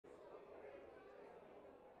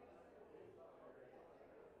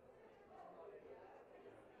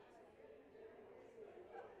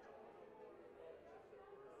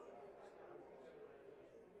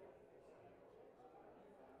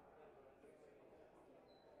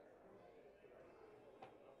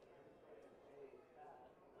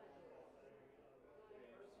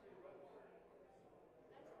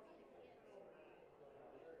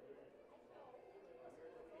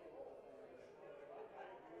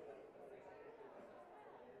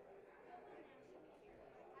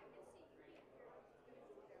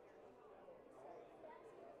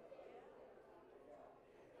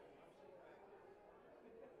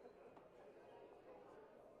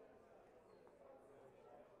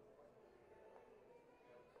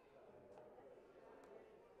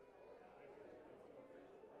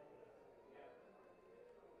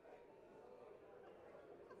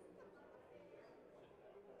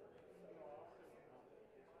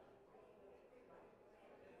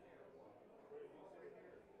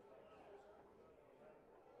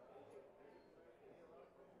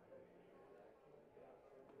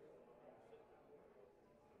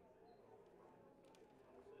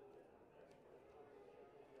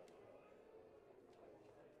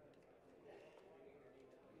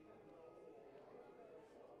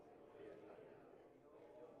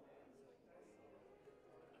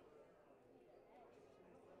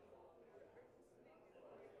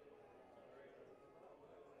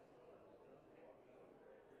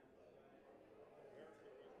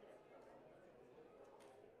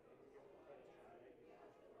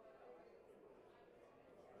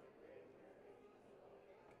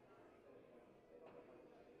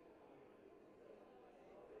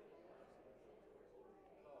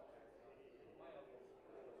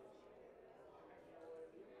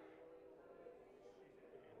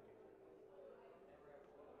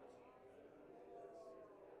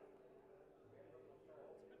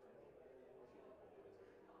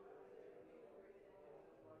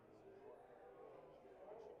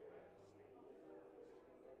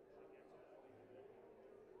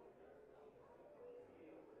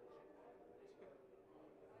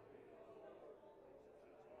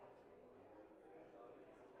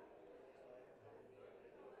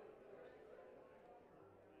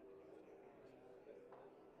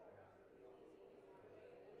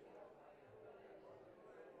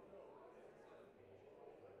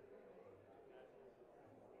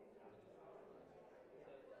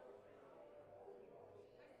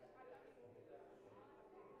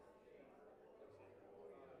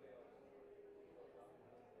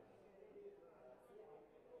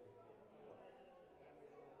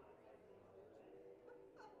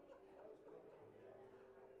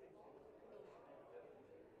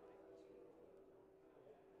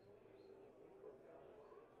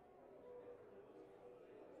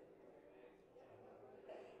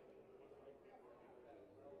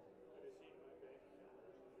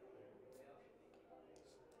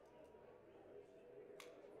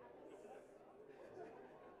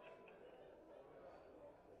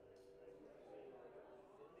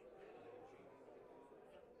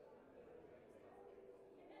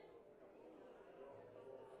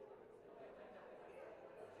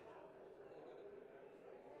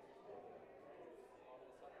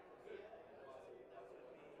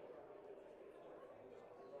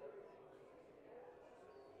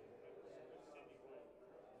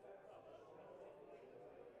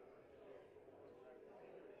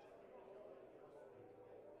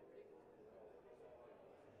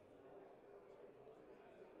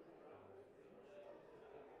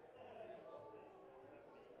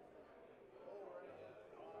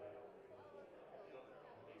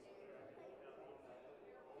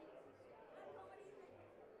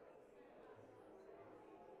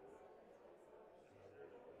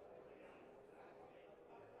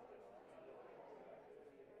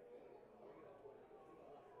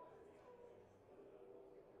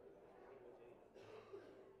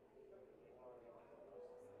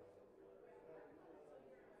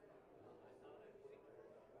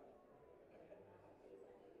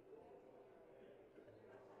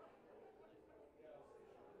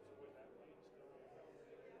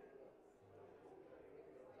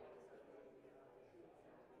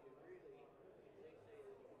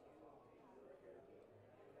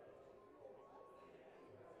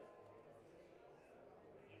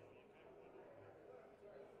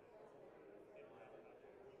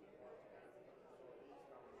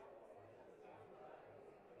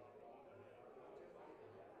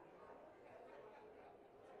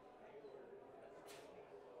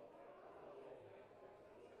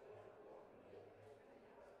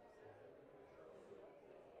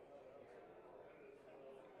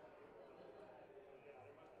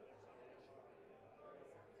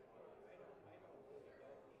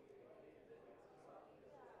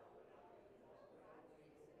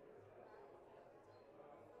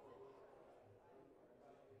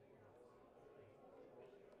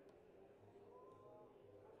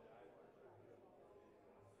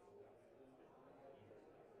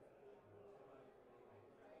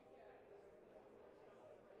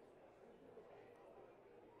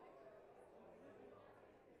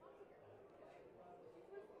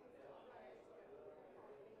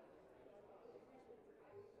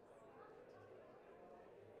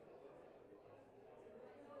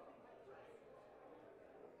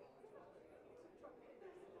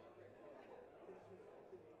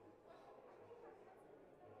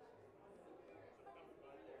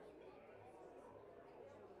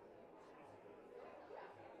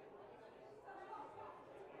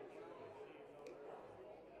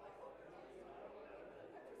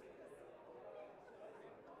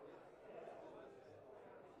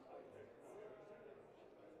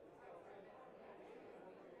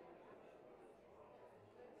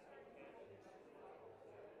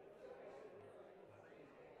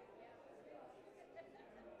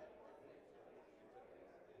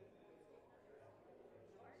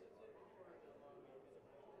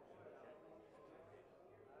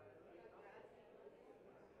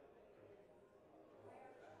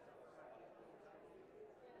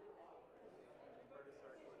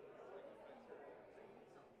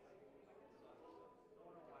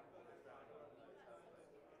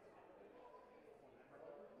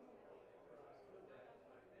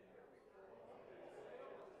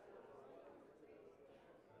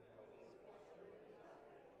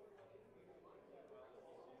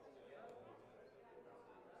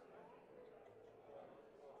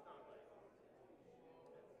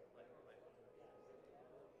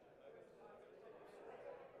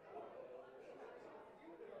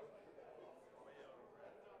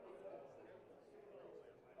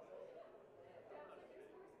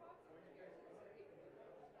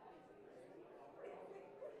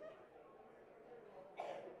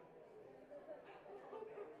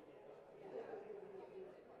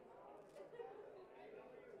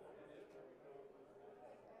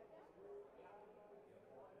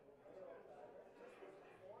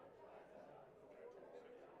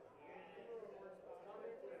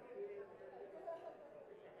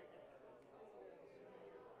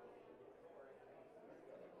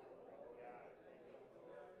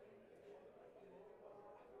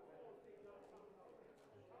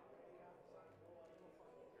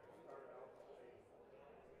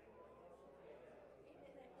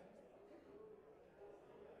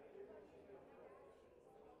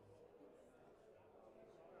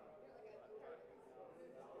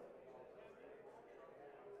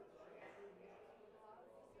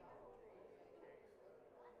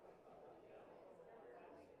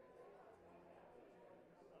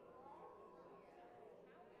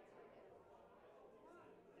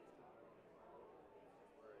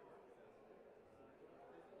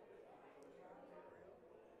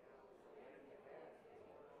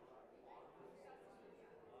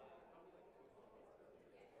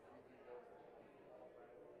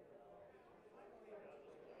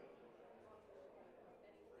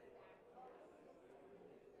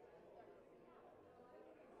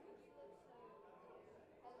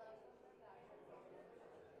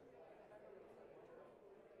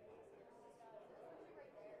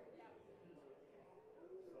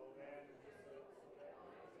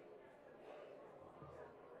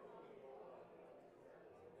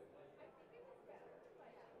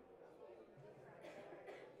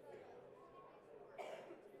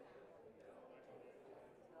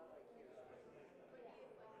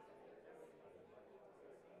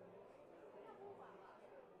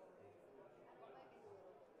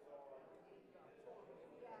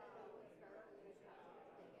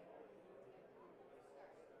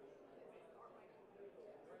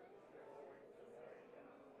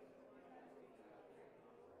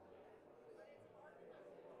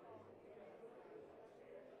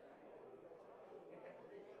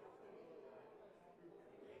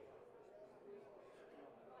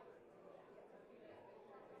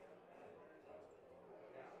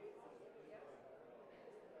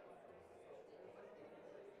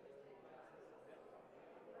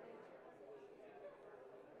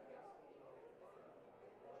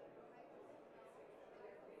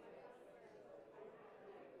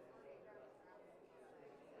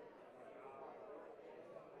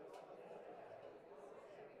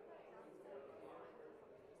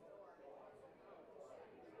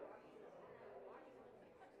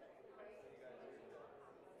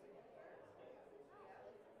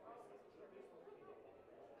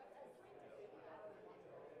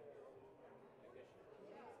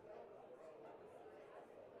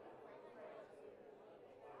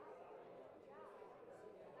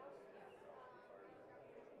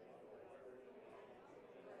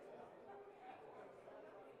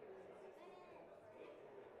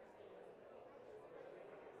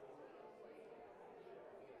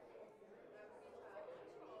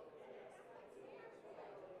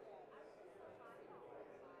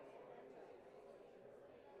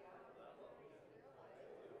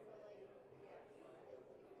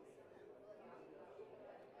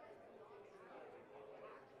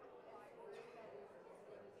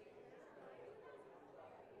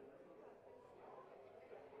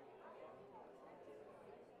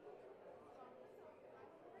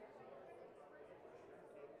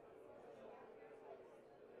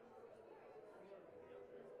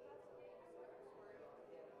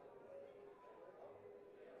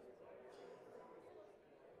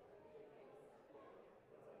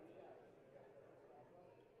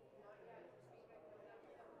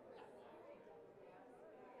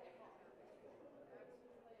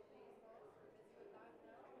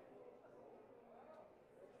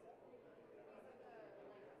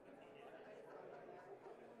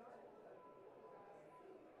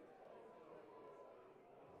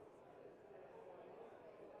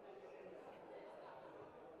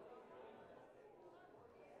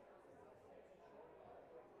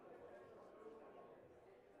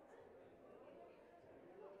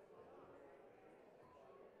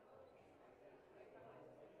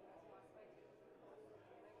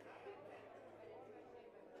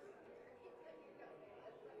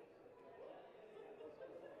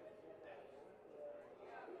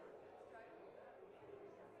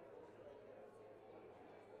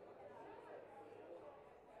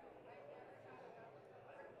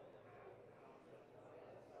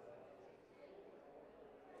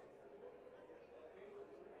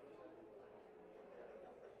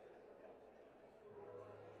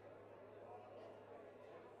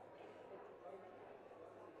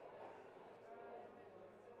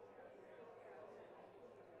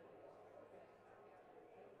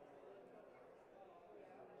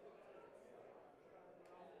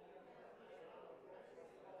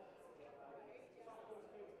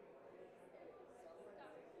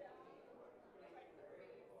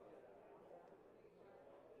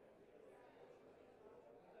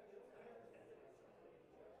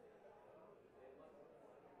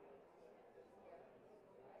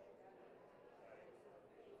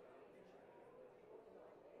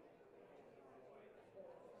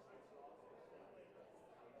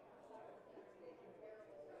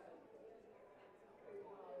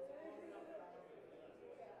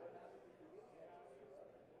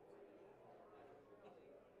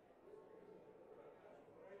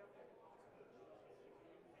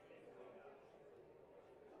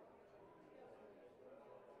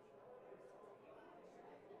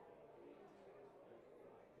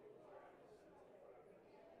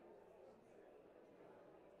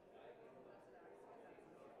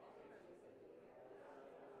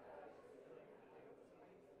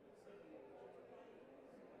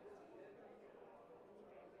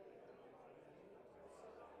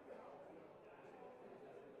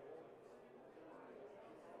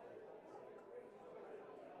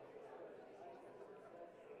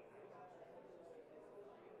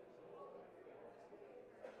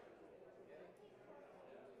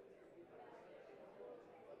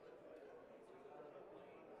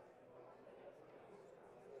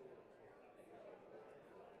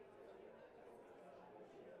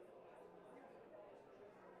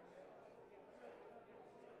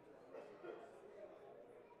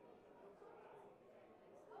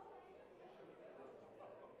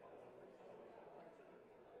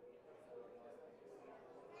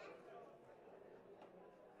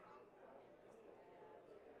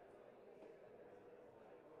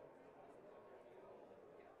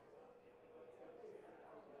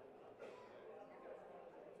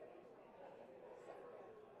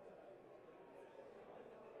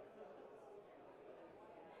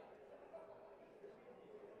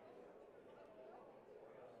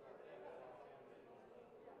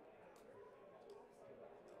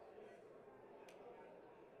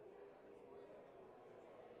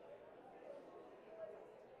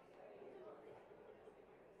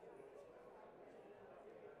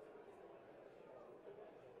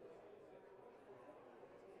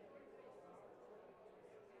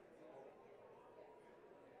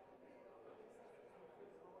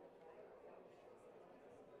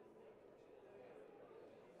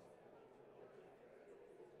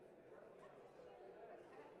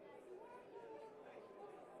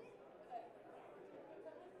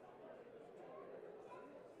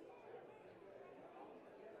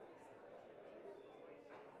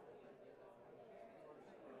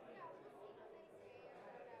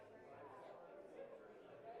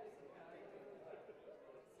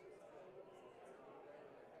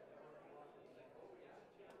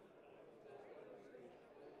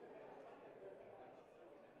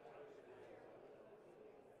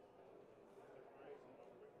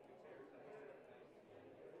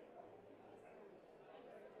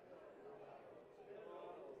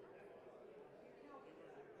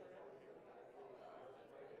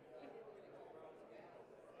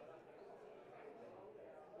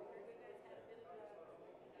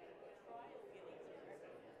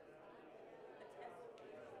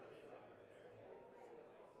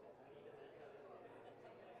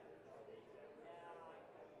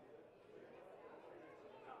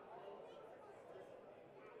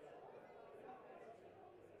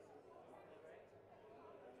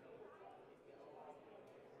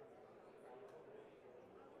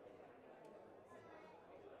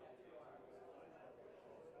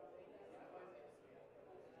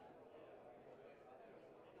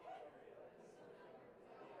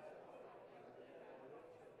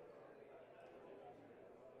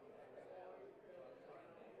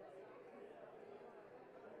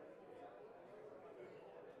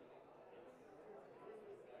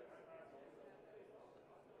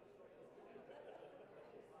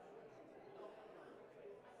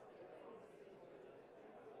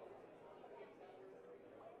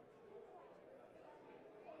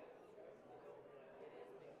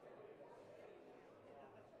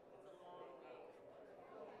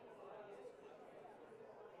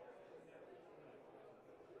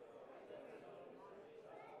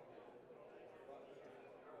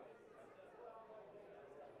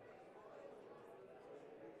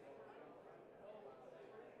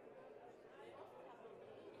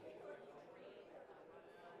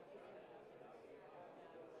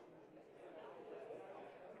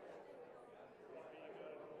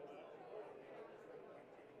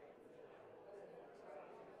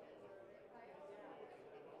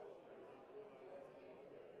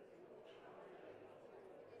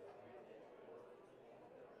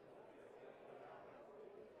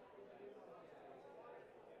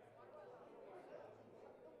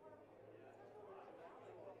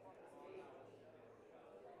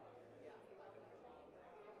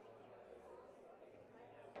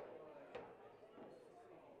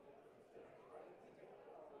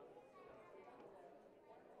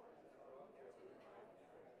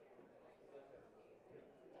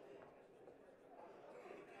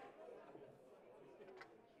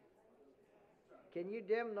Can you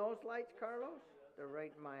dim those lights, Carlos? They're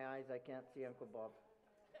right in my eyes. I can't see Uncle Bob.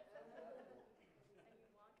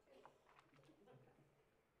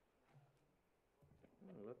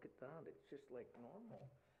 Look at that. It's just like normal.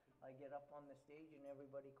 I get up on the stage and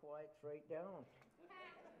everybody quiets right down.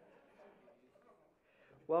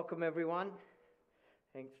 Welcome, everyone.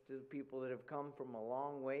 Thanks to the people that have come from a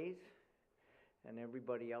long ways and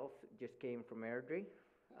everybody else that just came from Airdrie.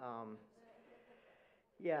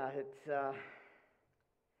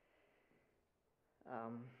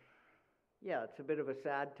 It's a bit of a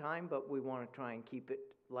sad time, but we want to try and keep it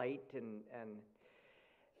light and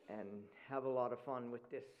have a lot of fun with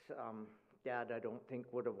this. Dad, I don't think,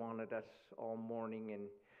 would have wanted us all morning and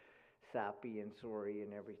sappy and sorry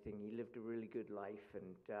and everything. He lived a really good life,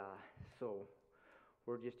 and so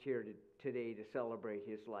we're just here today to celebrate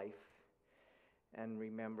his life and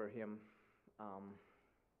remember him.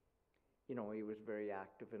 He was very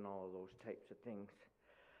active in all of those types of things.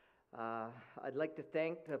 I'd like to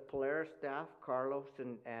thank the Polaris staff, Carlos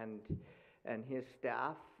and his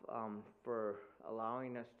staff, for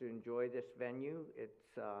allowing us to enjoy this venue.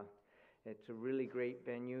 It's a really great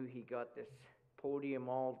venue. He got this podium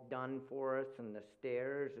all done for us and the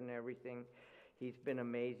stairs and everything. He's been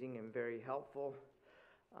amazing and very helpful.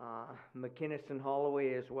 McInnes and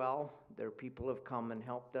Holloway as well. Their people have come and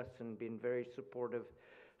helped us and been very supportive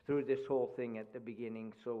through this whole thing at the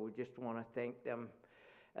beginning. So we just want to thank them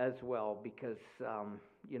as well, because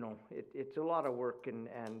it's a lot of work,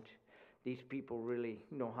 and these people really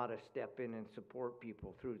know how to step in and support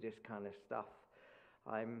people through this kind of stuff.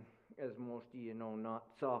 I'm, as most of you know, not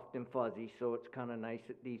soft and fuzzy, so it's kind of nice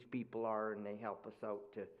that these people are, and they help us out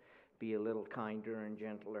to be a little kinder and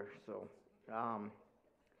gentler. So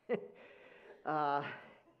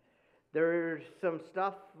there's some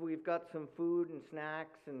stuff. We've got some food and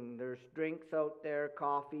snacks, and there's drinks out there,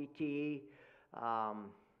 coffee, tea,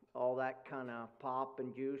 all that kind of pop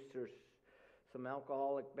and juice. There's some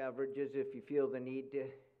alcoholic beverages if you feel the need to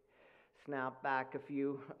snap back a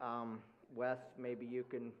few. Wes, maybe you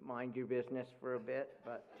can mind your business for a bit.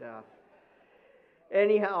 But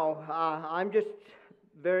anyhow, I'm just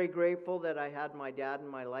very grateful that I had my dad in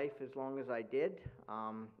my life as long as I did.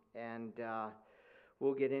 And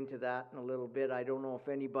we'll get into that in a little bit. I don't know if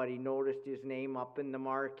anybody noticed his name up in the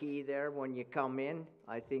marquee there when you come in.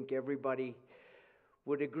 I think everybody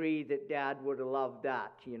would agree that Dad would have loved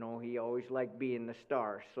that. He always liked being the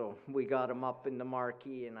star. So we got him up in the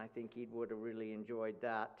marquee, and I think he would have really enjoyed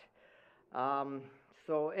that.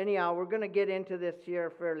 So anyhow, we're going to get into this here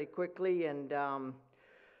fairly quickly, and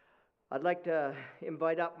I'd like to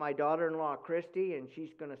invite up my daughter-in-law, Christy, and she's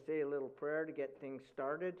going to say a little prayer to get things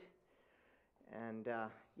started. And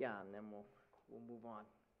and then we'll move on.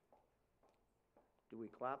 Do we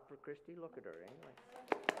clap for Christy? Look at her anyway.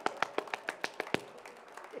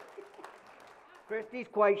 Christy's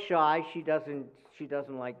quite shy. She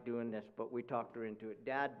doesn't like doing this, but we talked her into it.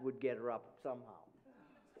 Dad would get her up somehow.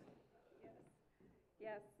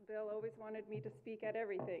 Yes, Bill always wanted me to speak at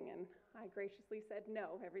everything, and I graciously said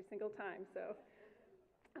no every single time. So,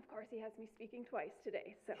 of course, he has me speaking twice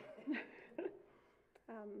today. So,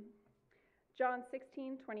 John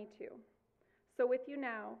 16:22. So with you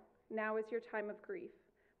now is your time of grief,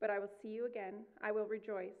 but I will see you again. I will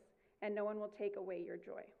rejoice, and no one will take away your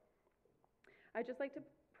joy. I'd just like to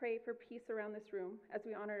pray for peace around this room as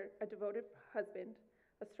we honor a devoted husband,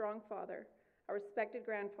 a strong father, a respected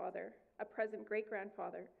grandfather, a present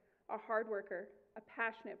great-grandfather, a hard worker, a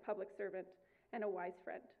passionate public servant, and a wise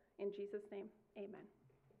friend. In Jesus' name, amen.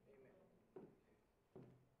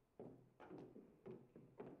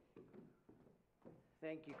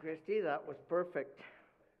 Thank you, Christy. That was perfect.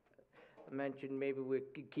 I mentioned maybe we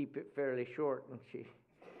could keep it fairly short, and she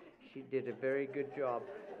did a very good job.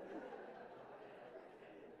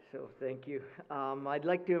 So thank you. I'd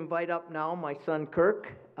like to invite up now my son Kirk.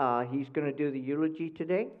 He's going to do the eulogy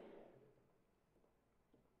today.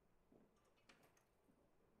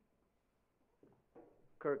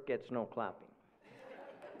 Kirk gets no clapping.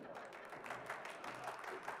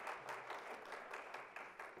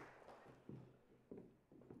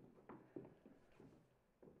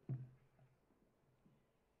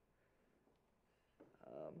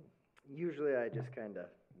 Usually I just kind of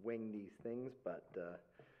wing these things, but I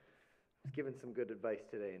was given some good advice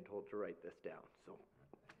today and told to write this down.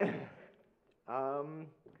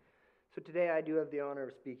 So today I do have the honor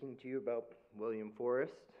of speaking to you about William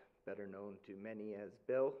Forrest, better known to many as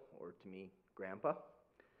Bill, or to me, Grandpa.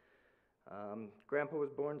 Grandpa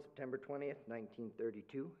was born September 20th,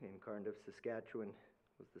 1932 in Cardiff, Saskatchewan,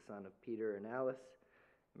 was the son of Peter and Alice,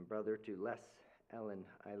 and brother to Les, Ellen,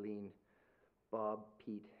 Eileen, Bob,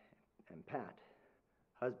 Pete, and Pat.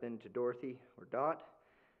 husband to Dorothy, or Dot,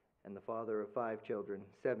 and the father of 5 children,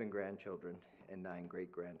 7 grandchildren, and 9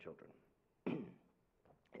 great-grandchildren.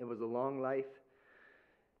 It was a long life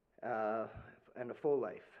and a full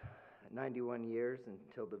life. 91 years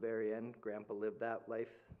until the very end. Grandpa lived that life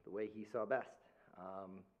the way he saw best.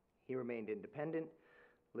 He remained independent,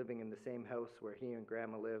 living in the same house where he and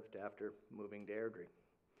Grandma lived after moving to Airdrie.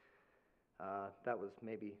 That was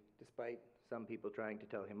maybe despite some people trying to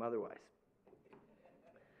tell him otherwise.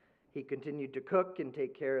 He continued to cook and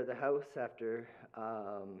take care of the house after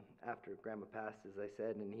Grandma passed, as I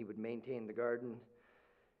said, and he would maintain the garden,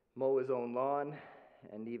 mow his own lawn,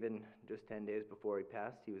 and even just 10 days before he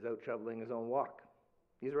passed, he was out shoveling his own walk.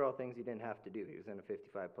 These are all things he didn't have to do. He was in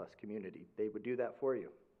a 55-plus community. They would do that for you.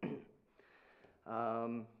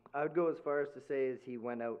 I would go as far as to say as he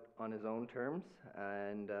went out on his own terms,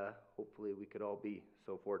 and hopefully we could all be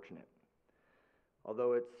so fortunate.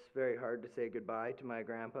 Although it's very hard to say goodbye to my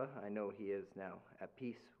grandpa, I know he is now at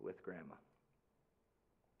peace with Grandma.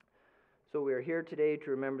 So we are here today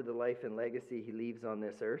to remember the life and legacy he leaves on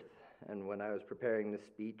this earth, and when I was preparing this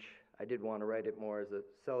speech, I did want to write it more as a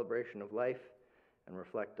celebration of life and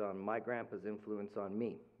reflect on my grandpa's influence on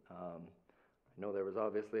me. I know there was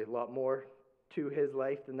obviously a lot more to his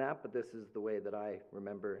life than that, but this is the way that I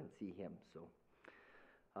remember and see him. So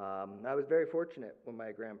I was very fortunate when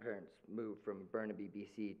my grandparents moved from Burnaby,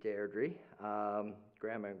 BC to Airdrie.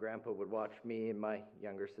 Grandma and Grandpa would watch me and my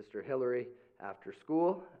younger sister Hillary after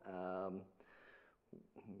school.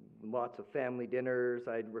 Lots of family dinners,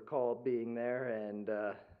 I recall being there, and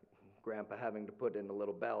Grandpa having to put in a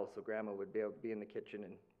little bell so Grandma would be able to be in the kitchen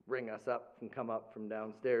and ring us up and come up from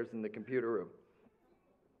downstairs in the computer room.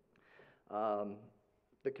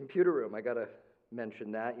 The computer room, I gotta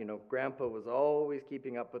mention that. Grandpa was always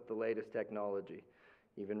keeping up with the latest technology.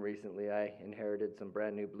 Even recently, I inherited some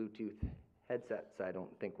brand new Bluetooth headsets I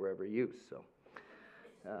don't think were ever used. So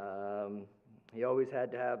he always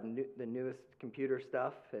had to have the newest computer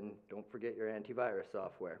stuff, and don't forget your antivirus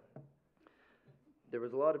software. There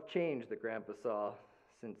was a lot of change that Grandpa saw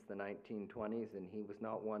since the 1920s, and he was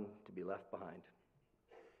not one to be left behind.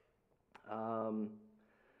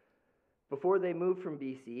 Before they moved from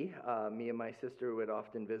BC, me and my sister would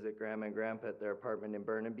often visit Grandma and Grandpa at their apartment in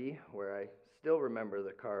Burnaby, where I still remember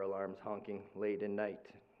the car alarms honking late at night,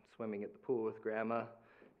 swimming at the pool with Grandma,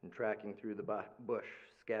 and tracking through the bush,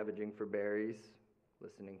 scavenging for berries,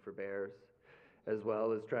 listening for bears, as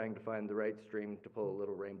well as trying to find the right stream to pull a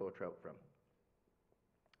little rainbow trout from.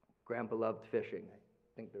 Grandpa loved fishing.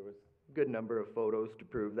 I think there was a good number of photos to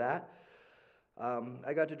prove that.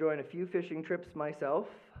 I got to join a few fishing trips myself,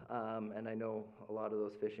 and I know a lot of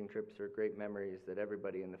those fishing trips are great memories that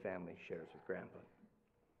everybody in the family shares with Grandpa.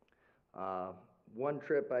 One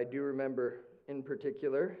trip I do remember in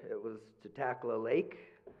particular, it was to tackle a lake.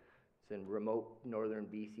 It's in remote northern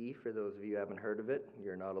BC. For those of you who haven't heard of it,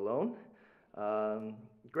 you're not alone.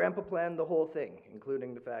 Grandpa planned the whole thing,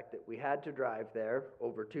 including the fact that we had to drive there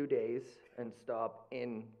over 2 days and stop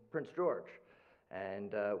in Prince George.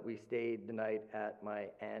 And we stayed the night at my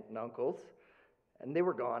aunt and uncle's, and they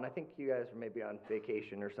were gone. I think you guys were maybe on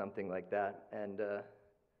vacation or something like that, and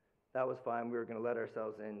that was fine. We were going to let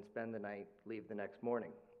ourselves in, spend the night, leave the next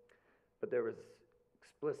morning. But there was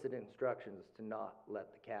explicit instructions to not let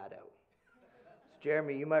the cat out. So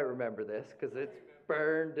Jeremy, you might remember this because it's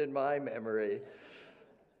burned in my memory.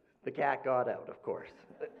 The cat got out, of course,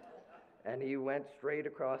 and he went straight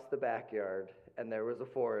across the backyard. And there was a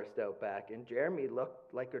Forrest out back, and Jeremy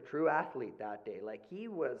looked like a true athlete that day. Like he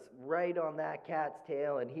was right on that cat's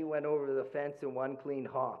tail, and he went over the fence in one clean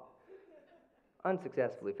hop.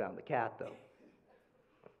 Unsuccessfully found the cat, though.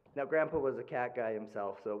 Now, Grandpa was a cat guy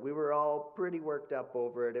himself, so we were all pretty worked up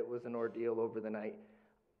over it. It was an ordeal over the night.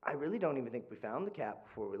 I really don't even think we found the cat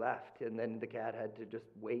before we left, and then the cat had to just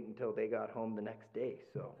wait until they got home the next day,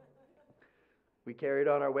 so. We carried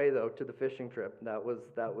on our way, though, to the fishing trip. That was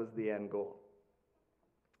the end goal.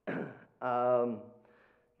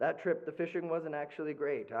 That trip, the fishing wasn't actually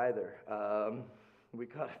great either. We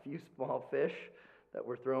caught a few small fish that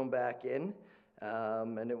were thrown back in,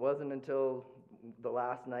 and it wasn't until the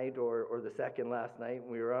last night or the second last night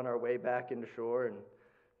we were on our way back into shore, and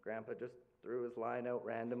Grandpa just threw his line out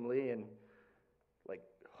randomly and like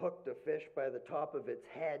hooked a fish by the top of its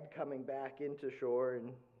head coming back into shore,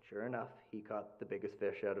 and sure enough, he caught the biggest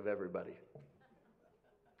fish out of everybody.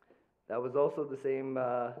 That was also the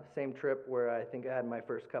same trip where I think I had my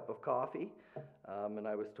first cup of coffee, and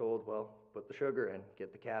I was told, well, put the sugar in,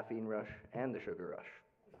 get the caffeine rush and the sugar rush.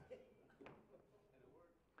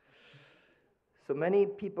 So many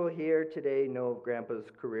people here today know of Grandpa's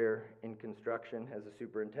career in construction as a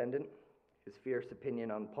superintendent. his fierce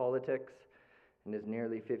opinion on politics, and his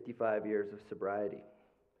nearly 55 years of sobriety.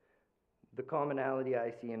 The commonality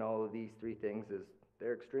I see in all of these three things is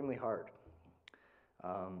they're extremely hard.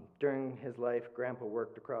 During his life, Grandpa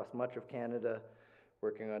worked across much of Canada,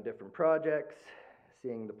 working on different projects,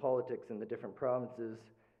 seeing the politics in the different provinces,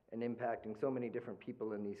 and impacting so many different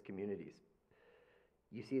people in these communities.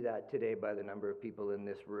 You see that today by the number of people in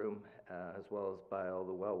this room, as well as by all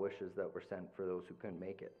the well wishes that were sent for those who couldn't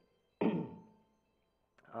make it.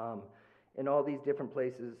 In all these different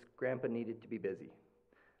places, Grandpa needed to be busy.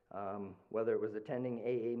 Whether it was attending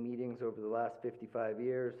AA meetings over the last 55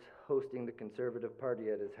 years, hosting the Conservative Party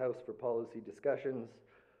at his house for policy discussions,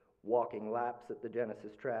 walking laps at the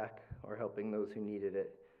Genesis track, or helping those who needed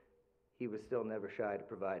it, he was still never shy to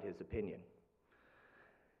provide his opinion.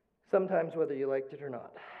 Sometimes whether you liked it or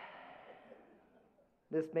not.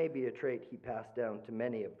 This may be a trait he passed down to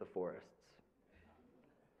many of the Forrests.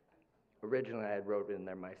 Originally I had wrote it in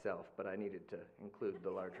there myself, but I needed to include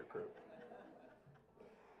the larger group.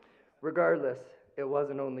 Regardless, it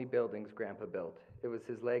wasn't only buildings Grandpa built. It was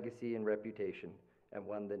his legacy and reputation, and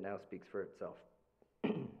one that now speaks for itself.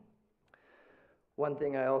 One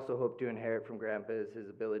thing I also hope to inherit from Grandpa is his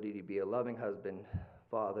ability to be a loving husband,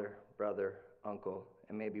 father, brother, uncle,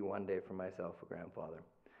 and maybe one day for myself, a grandfather.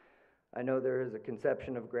 I know there is a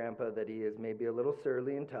conception of Grandpa that he is maybe a little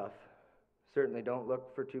surly and tough. Certainly don't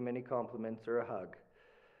look for too many compliments or a hug.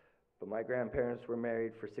 But my grandparents were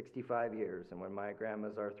married for 65 years, and when my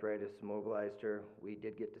grandma's arthritis mobilized her, we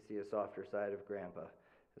did get to see a softer side of Grandpa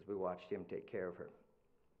as we watched him take care of her.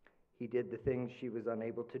 He did the things she was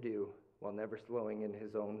unable to do while never slowing in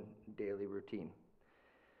his own daily routine.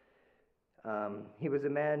 He was a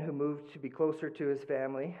man who moved to be closer to his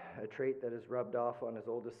family, a trait that has rubbed off on his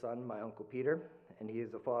oldest son, my Uncle Peter, and he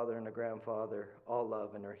is a father and a grandfather, all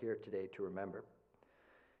love and are here today to remember.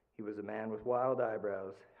 He was a man with wild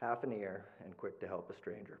eyebrows, half an ear, and quick to help a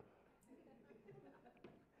stranger.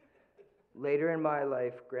 Later in my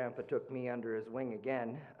life, Grandpa took me under his wing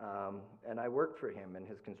again, and I worked for him in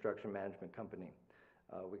his construction management company.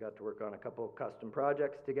 We got to work on a couple of custom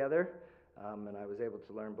projects together, and I was able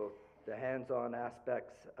to learn both the hands-on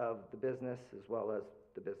aspects of the business as well as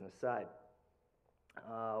the business side.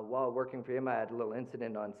 While working for him, I had a little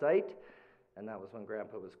incident on site, and that was when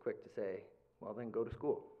Grandpa was quick to say, well, then go to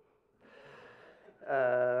school.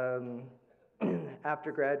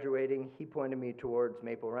 After graduating, he pointed me towards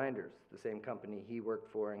Maple Rinders, the same company he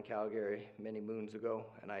worked for in Calgary many moons ago,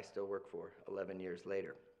 and I still work for 11 years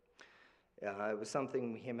later. It was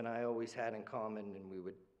something him and I always had in common, and we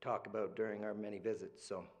would talk about during our many visits,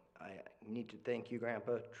 so I need to thank you,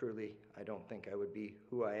 Grandpa. Truly, I don't think I would be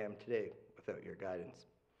who I am today without your guidance.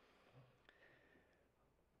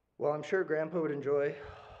 Well, I'm sure Grandpa would enjoy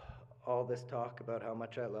all this talk about how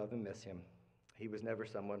much I love and miss him. He was never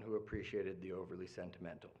someone who appreciated the overly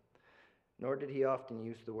sentimental, nor did he often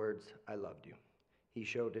use the words, I loved you. He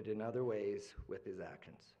showed it in other ways with his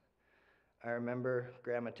actions. I remember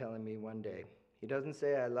Grandma telling me one day, he doesn't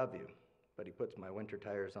say I love you, but he puts my winter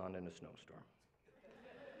tires on in a snowstorm.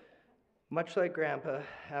 Much like Grandpa,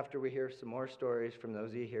 after we hear some more stories from those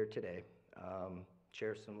of you here today,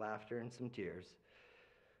 share some laughter and some tears,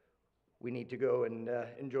 we need to go and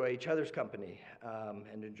enjoy each other's company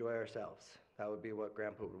and enjoy ourselves. That would be what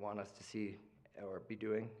Grandpa would want us to see or be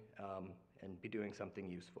doing, and be doing something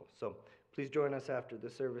useful. So please join us after the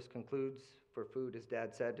service concludes for food, as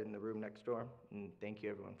Dad said, in the room next door. And thank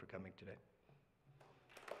you, everyone, for coming today.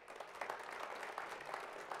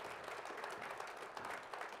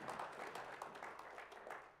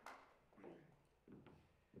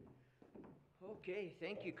 Okay,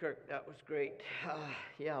 thank you, Kirk. That was great.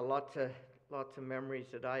 Yeah, lots of memories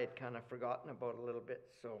that I had kind of forgotten about a little bit.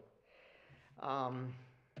 So,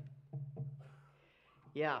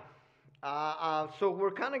 yeah. So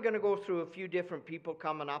we're kind of going to go through a few different people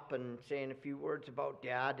coming up and saying a few words about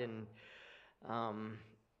Dad. And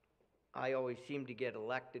I always seem to get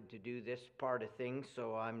elected to do this part of things,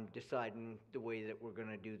 so I'm deciding the way that we're going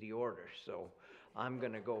to do the order. So I'm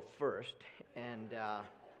going to go first, and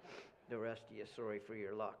the rest of you, sorry for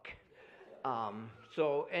your luck.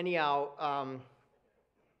 So anyhow,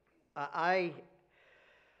 I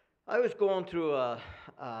was going through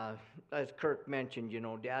as Kirk mentioned, you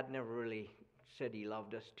know, Dad never really said he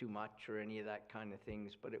loved us too much or any of that kind of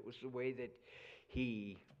things, but it was the way that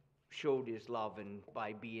he showed his love and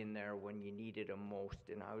by being there when you needed him most.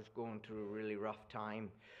 And I was going through a really rough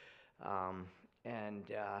time, and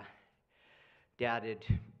Dad had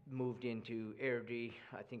moved into Airdrie,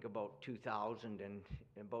 I think about 2000, and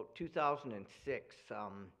about 2006,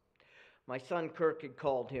 my son Kirk had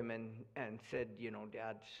called him and said, you know,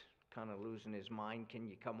 Dad's kind of losing his mind. Can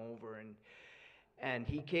you come over? And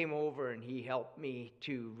he came over and he helped me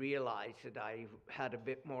to realize that I had a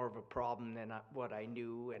bit more of a problem than what I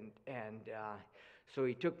knew. And so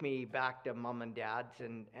he took me back to Mom and Dad's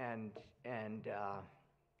and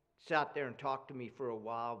sat there and talked to me for a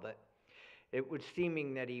while, but it was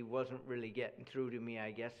seeming that he wasn't really getting through to me,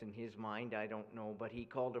 I guess, in his mind. I don't know. But he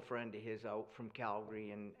called a friend of his out from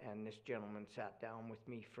Calgary, and this gentleman sat down with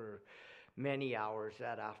me for many hours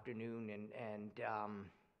that afternoon. And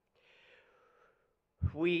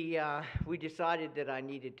we decided that I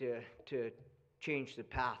needed to change the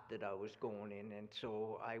path that I was going in. And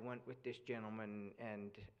so I went with this gentleman,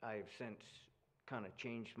 and I've since kind of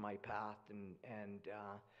changed my path, and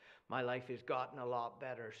my life has gotten a lot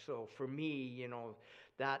better. So for me,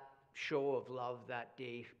 that show of love that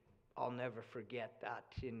day, I'll never forget that.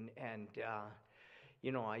 And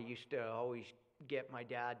I used to always get my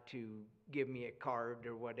dad to give me a card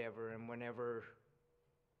or whatever, and whenever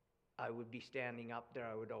I would be standing up there,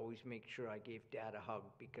 I would always make sure I gave Dad a hug,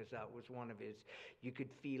 because that was one of his, you could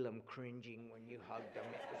feel him cringing when you hugged him.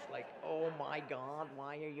 It was like, oh my God,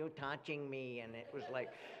 why are you touching me? And it was like,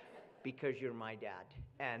 because you're my dad.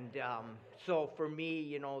 And so for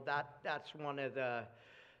me, that's one of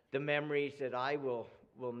the memories that I will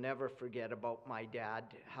never forget about my dad,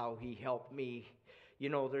 how he helped me.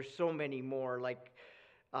 There's so many more, like,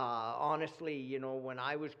 honestly, when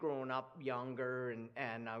I was growing up younger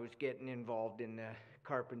and I was getting involved in the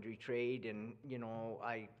carpentry trade, and,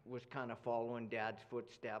 I was kind of following Dad's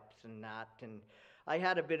footsteps and that, and I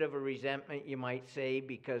had a bit of a resentment, you might say,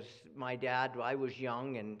 because my dad, I was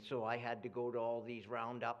young, and so I had to go to all these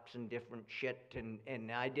roundups and different shit,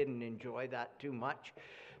 and I didn't enjoy that too much.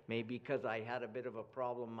 Maybe because I had a bit of a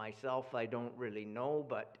problem myself, I don't really know,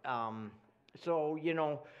 but so,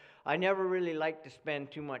 I never really liked to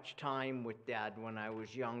spend too much time with Dad when I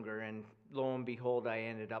was younger, and lo and behold, I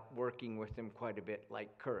ended up working with him quite a bit,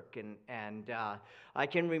 like Kirk, and I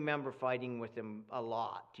can remember fighting with him a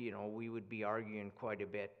lot. We would be arguing quite a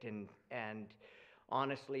bit, and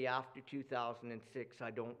honestly, after 2006,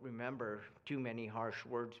 I don't remember too many harsh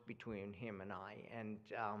words between him and I, and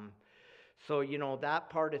so that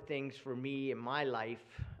part of things for me in my life,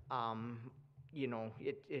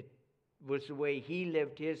 it was the way he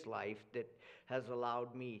lived his life that has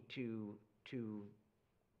allowed me to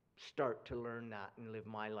start to learn that and live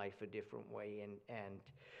my life a different way. And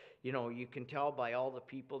you can tell by all the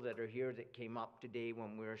people that are here that came up today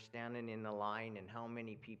when we were standing in the line, and how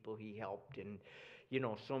many people he helped, and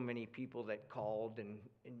so many people that called and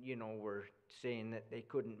were saying that they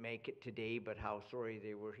couldn't make it today, but how sorry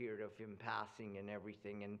they were here of him passing and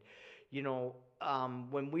everything. And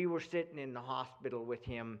when we were sitting in the hospital with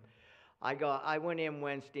him, I went in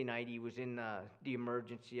Wednesday night. He was in the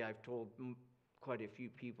emergency. I've told quite a few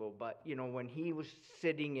people, but when he was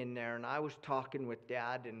sitting in there, and I was talking with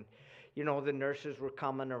Dad, and the nurses were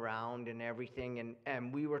coming around and everything,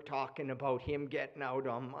 and we were talking about him getting out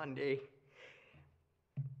on Monday,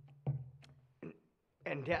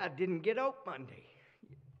 and Dad didn't get out Monday.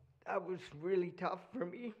 That was really tough for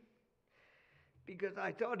me, because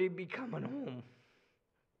I thought he'd be coming home.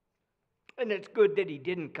 And it's good that he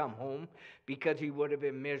didn't come home, because he would have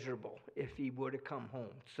been miserable if he would have come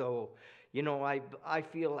home. So, I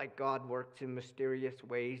feel like God works in mysterious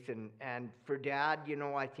ways. And for Dad,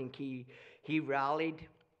 I think he rallied.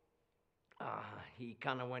 He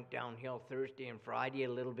kind of went downhill Thursday and Friday a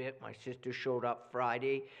little bit. My sister showed up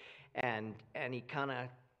Friday, and he kind of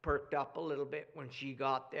perked up a little bit when she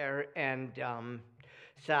got there. And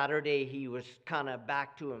Saturday, he was kind of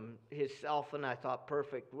back to himself, and I thought,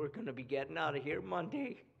 perfect, we're going to be getting out of here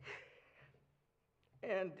Monday.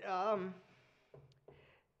 And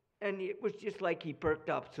it was just like he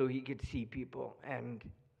perked up so he could see people. And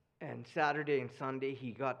Saturday and Sunday,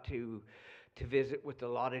 he got to visit with a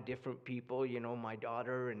lot of different people, my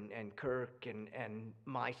daughter and Kirk, and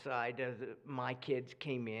my side of my kids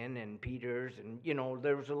came in, and Peter's, and,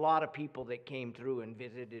 there was a lot of people that came through and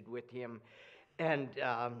visited with him. And,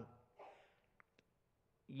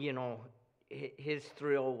 his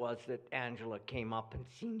thrill was that Angela came up and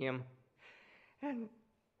seen him. And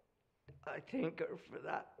I thank her for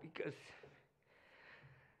that, because,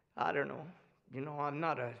 I don't know,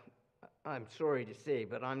 I'm sorry to say,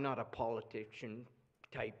 but I'm not a politician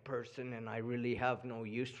type person, and I really have no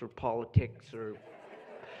use for politics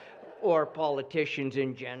or politicians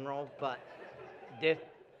in general, but this,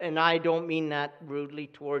 and I don't mean that rudely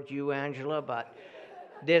towards you, Angela, but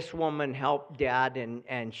this woman helped Dad,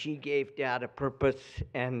 and she gave Dad a purpose,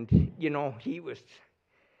 and, he was,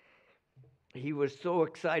 he was so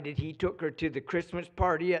excited. He took her to the Christmas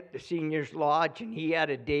party at the seniors lodge, and he had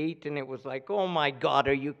a date, and it was like, oh my God,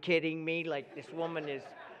 are you kidding me? Like, this woman is,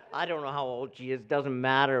 I don't know how old she is, doesn't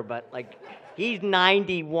matter, but like, he's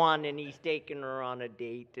 91 and he's taking her on a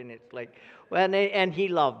date, and it's like, well, and he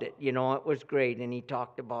loved it, you know, it was great, and he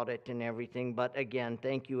talked about it and everything. But again,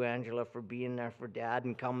 thank you, Angela, for being there for Dad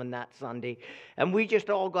and coming that Sunday. And we just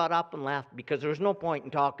all got up and left because there was no point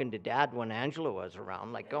in talking to Dad when Angela was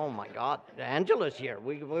around. Like, oh my God, Angela's here.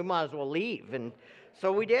 We might as well leave. And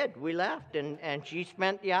so we did. We left, and she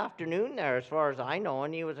spent the afternoon there, as far as I know,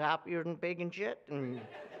 and he was happier than pig and shit. And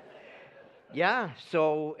yeah,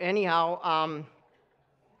 so anyhow,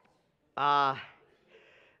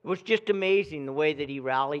 it was just amazing the way that he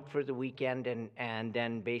rallied for the weekend, and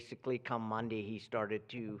then basically come Monday he started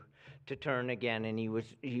to turn again, and he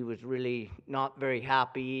was really not very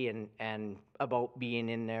happy and about being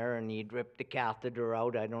in there, and he'd ripped the catheter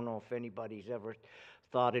out. I don't know if anybody's ever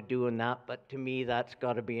thought of doing that, but to me that's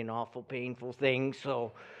got to be an awful painful thing,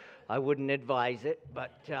 so I wouldn't advise it.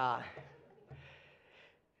 But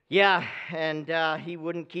yeah, and he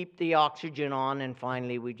wouldn't keep the oxygen on, and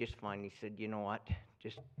finally we just said, you know what,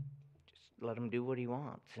 just let him do what he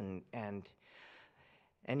wants, and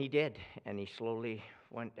he did, and he slowly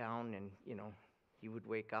went down, and you know, he would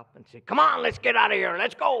wake up and say, come on, let's get out of here,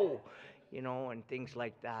 let's go, you know, and things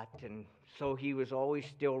like that. And so he was always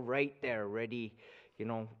still right there, ready, you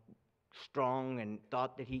know, strong, and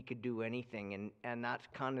thought that he could do anything, and that's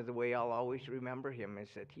kind of the way I'll always remember him, is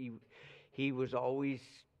that he was always,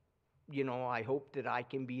 you know, I hope that I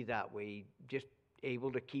can be that way, just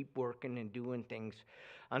able to keep working and doing things.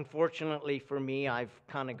 Unfortunately for me, I've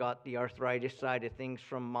kind of got the arthritis side of things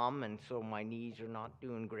from Mom, and so my knees are not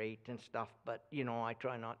doing great and stuff, but you know, I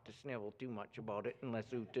try not to snivel too much about it unless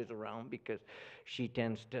Uta's around, because she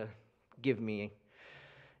tends to give me,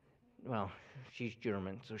 well, she's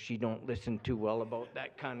German, so she don't listen too well about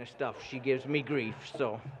that kind of stuff. She gives me grief,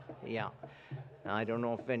 so yeah. I don't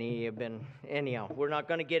know if any have been, anyhow, we're not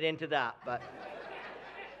going to get into that, but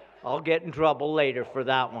I'll get in trouble later for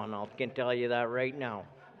that one. I can tell you that right now.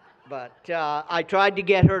 But I tried to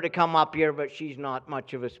get her to come up here, but she's not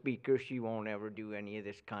much of a speaker. She won't ever do any of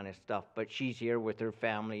this kind of stuff. But she's here with her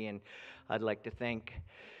family, and I'd like to thank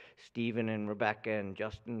Stephen and Rebecca and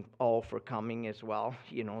Justin all for coming as well.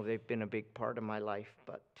 You know, they've been a big part of my life.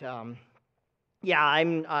 But yeah,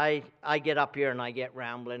 I get up here and I get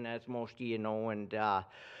rambling, as most of you know, and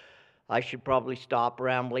I should probably stop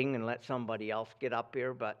rambling and let somebody else get up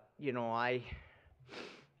here. But you know,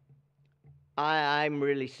 I'm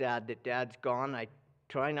really sad that Dad's gone. I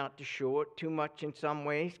try not to show it too much in some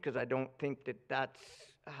ways, because I don't think that that's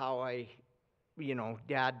how you know,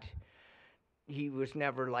 Dad, he was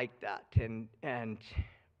never like that,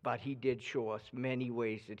 but he did show us many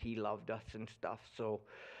ways that he loved us and stuff. So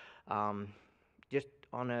just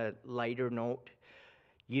on a lighter note,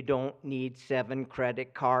 you don't need 7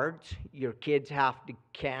 credit cards. Your kids have to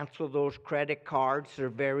cancel those credit cards. They're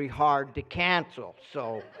very hard to cancel.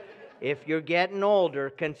 So if you're getting older,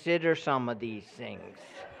 consider some of these things.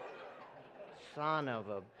 Son of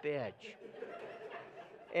a bitch.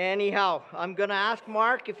 Anyhow, I'm going to ask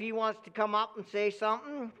Mark if he wants to come up and say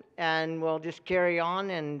something, and we'll just carry on.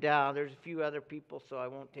 And there's a few other people, so I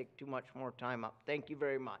won't take too much more time up. Thank you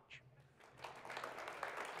very much.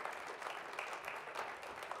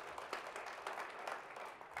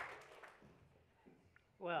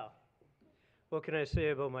 Well, what can I say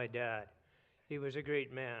about my dad? He was a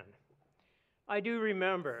great man. I do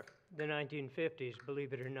remember the 1950s,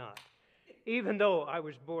 believe it or not, even though I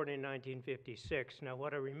was born in 1956. Now,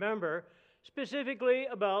 what I remember specifically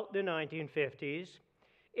about the 1950s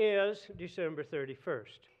is December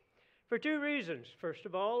 31st. For 2 reasons. First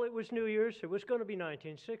of all, it was New Year's. It was going to be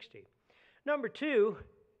 1960. Number 2,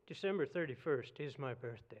 December 31st is my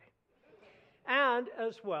birthday. And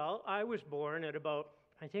as well, I was born at about,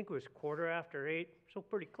 I think it was 8:15, so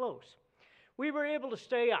pretty close. We were able to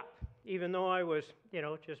stay up, even though I was, you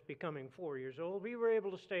know, just becoming 4 years old. We were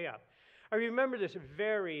able to stay up. I remember this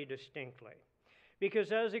very distinctly,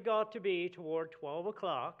 because as it got to be toward 12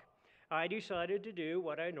 o'clock, I decided to do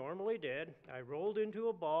what I normally did. I rolled into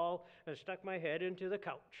a ball and stuck my head into the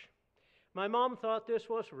couch. My mom thought this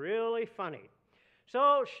was really funny,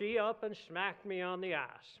 so she up and smacked me on the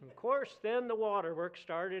ass. Of course, then the waterworks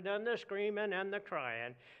started, and the screaming and the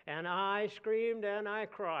crying, and I screamed and I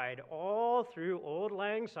cried all through Old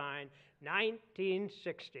Lang Syne,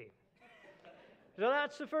 1960. So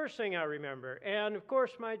that's the first thing I remember. And of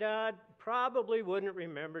course, my dad probably wouldn't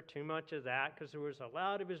remember too much of that, because there was a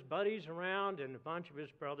lot of his buddies around and a bunch of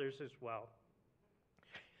his brothers as well.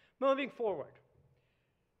 Moving forward,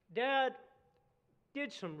 Dad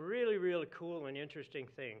did some really, really cool and interesting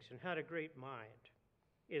things and had a great mind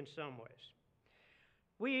in some ways.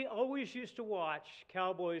 We always used to watch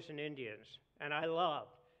cowboys and Indians, and I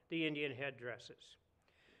loved the Indian headdresses.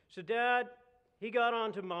 So Dad, he got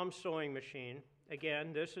onto Mom's sewing machine.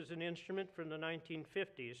 Again, this is an instrument from the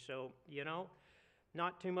 1950s, so,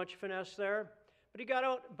 not too much finesse there. But he got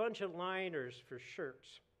out a bunch of liners for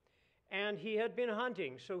shirts. And he had been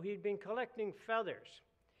hunting, so he'd been collecting feathers.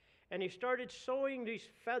 And he started sewing these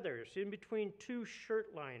feathers in between two shirt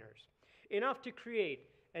liners, enough to create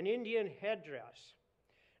an Indian headdress.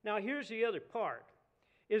 Now, here's the other part,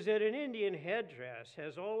 is that an Indian headdress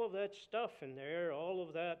has all of that stuff in there, all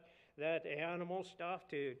of that animal stuff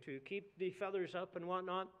to keep the feathers up and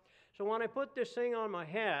whatnot. So when I put this thing on my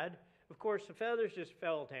head, of course, the feathers just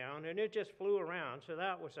fell down, and it just flew around, so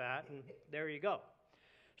that was that, and there you go.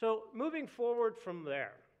 So moving forward from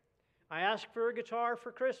there, I asked for a guitar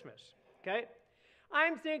for Christmas, okay?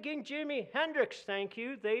 I'm thinking Jimi Hendrix, thank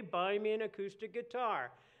you. They buy me an acoustic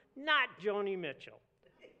guitar, not Joni Mitchell.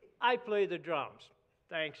 I play the drums.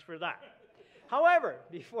 Thanks for that. However,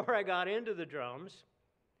 before I got into the drums,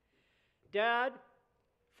 Dad,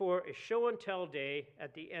 for a show and tell day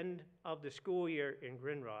at the end of the school year in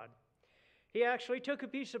Grinrod, he actually took a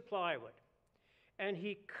piece of plywood and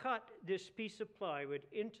he cut this piece of plywood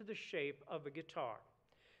into the shape of a guitar.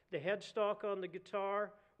 The headstock on the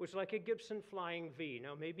guitar was like a Gibson Flying V.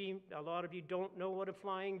 Now, maybe a lot of you don't know what a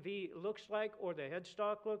Flying V looks like or the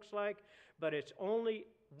headstock looks like, but it's only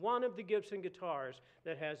one of the Gibson guitars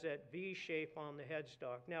that has that V shape on the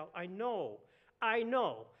headstock. Now, I know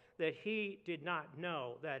that he did not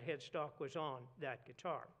know that headstock was on that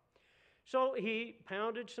guitar. So he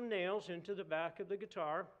pounded some nails into the back of the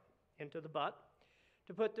guitar, into the butt,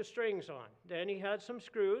 to put the strings on. Then he had some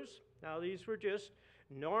screws. Now, these were just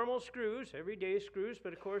normal screws, everyday screws,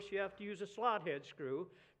 but of course you have to use a slot head screw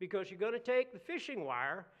because you're going to take the fishing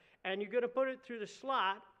wire and you're going to put it through the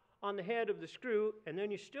slot on the head of the screw, and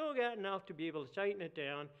then you still got enough to be able to tighten it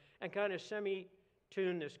down and kind of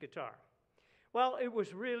semi-tune this guitar. Well, it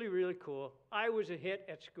was really, really cool. I was a hit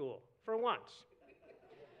at school, for once.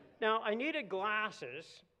 Now, I needed glasses,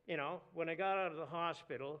 when I got out of the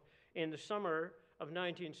hospital in the summer of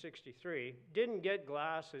 1963. Didn't get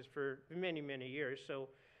glasses for many, many years, so,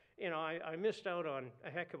 I missed out on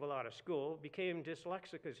a heck of a lot of school, became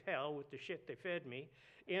dyslexic as hell with the shit they fed me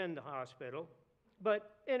in the hospital.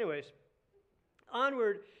 But anyways,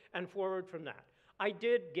 onward and forward from that. I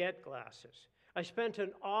did get glasses. I spent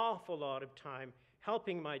an awful lot of time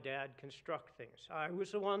helping my dad construct things. I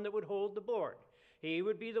was the one that would hold the board. He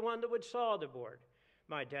would be the one that would saw the board.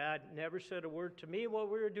 My dad never said a word to me while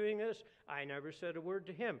we were doing this. I never said a word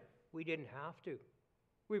to him. We didn't have to.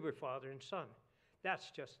 We were father and son.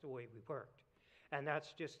 That's just the way we worked. And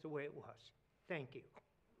that's just the way it was. Thank you.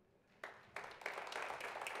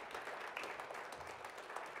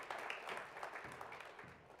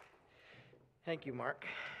 Thank you, Mark.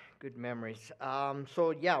 Good memories.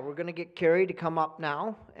 So yeah, we're going to get Carrie to come up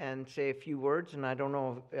now and say a few words. And I don't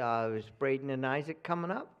know, is Braden and Isaac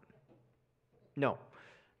coming up? No.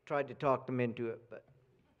 Tried to talk them into it, but.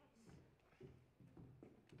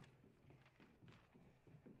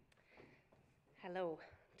 Hello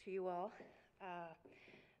to you all.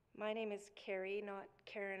 My name is Carrie, not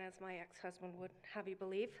Karen as my ex-husband would have you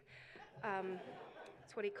believe.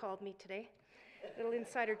 That's what he called me today. Little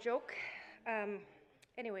insider joke.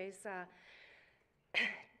 Anyways,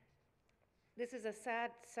 this is a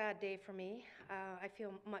sad, sad day for me. I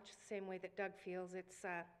feel much the same way that Doug feels. It's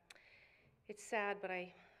sad, but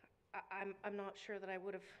I'm not sure that I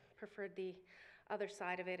would have preferred the other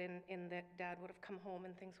side of it in that Dad would have come home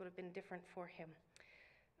and things would have been different for him.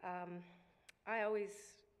 I always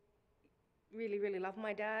really, really love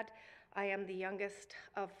my dad. I am the youngest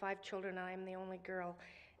of 5 children. I am the only girl,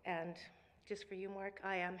 and just for you, Mark,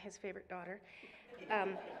 I am his favorite daughter.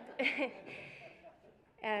 And,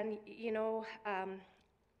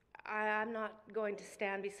 I'm not going to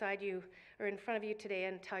stand beside you or in front of you today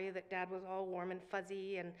and tell you that Dad was all warm and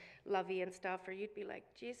fuzzy and lovey and stuff, or you'd be like,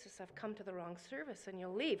 Jesus, I've come to the wrong service, and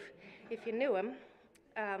you'll leave if you knew him.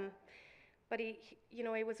 But he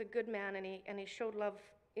was a good man, and he showed love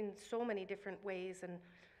in so many different ways. And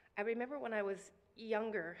I remember when I was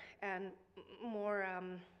younger and more,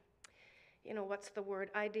 what's the word,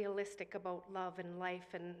 idealistic about love and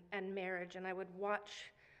life and marriage, and I would watch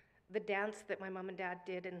the dance that my mom and dad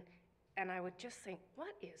did, and I would just think,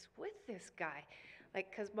 what is with this guy?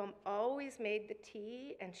 Because Mom always made the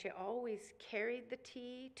tea, and she always carried the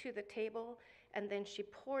tea to the table, and then she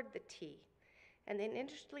poured the tea. And then,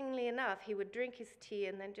 interestingly enough, he would drink his tea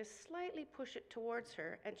and then just slightly push it towards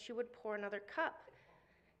her, and she would pour another cup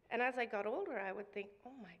And as I got older, I would think,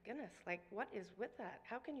 oh my goodness, like, what is with that?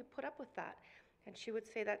 How can you put up with that? And she would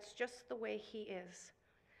say, that's just the way he is.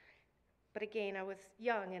 But again, I was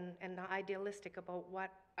young and idealistic about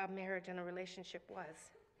what a marriage and a relationship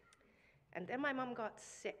was. And then my mom got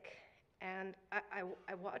sick, and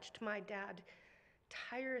I watched my dad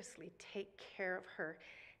tirelessly take care of her.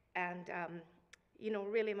 And,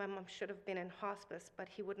 really my mom should have been in hospice, but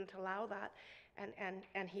he wouldn't allow that.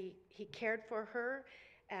 And he cared for her.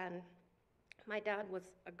 And my dad was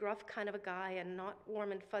a gruff kind of a guy and not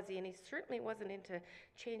warm and fuzzy, and he certainly wasn't into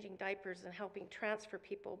changing diapers and helping transfer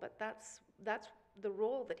people, but that's the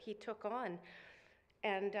role that he took on.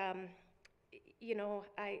 And,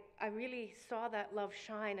 I really saw that love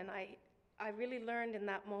shine, and I really learned in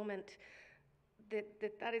that moment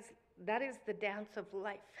that is the dance of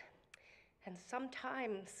life. And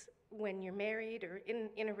sometimes when you're married or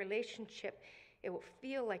in a relationship, it will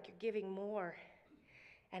feel like you're giving more.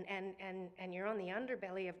 And you're on the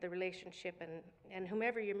underbelly of the relationship, and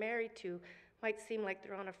whomever you're married to might seem like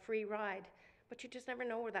they're on a free ride, but you just never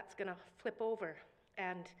know where that's going to flip over.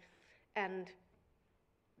 And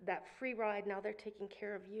that free ride, now they're taking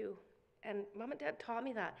care of you. And Mom and Dad taught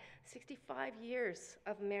me that. 65 years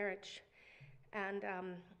of marriage. And,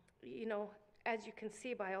 as you can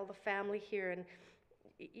see by all the family here, and,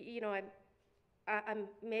 I'm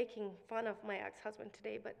making fun of my ex-husband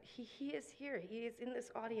today, but he is here. He is in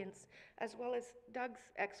this audience, as well as Doug's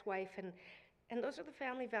ex-wife. And those are the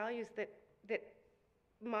family values that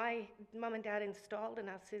my mom and dad installed in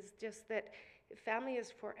us, is just that family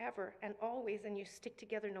is forever and always, and you stick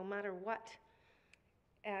together no matter what.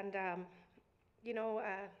 And,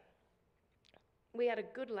 we had a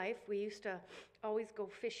good life. We used to always go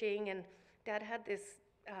fishing, and Dad had this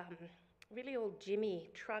really old Jimmy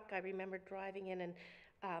truck I remember driving in, and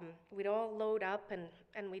we'd all load up,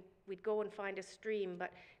 and we'd go and find a stream,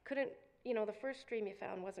 but couldn't, the first stream you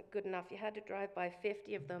found wasn't good enough. You had to drive by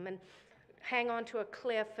 50 of them and hang onto a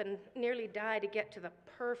cliff and nearly die to get to the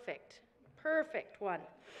perfect one.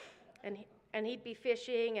 And he'd be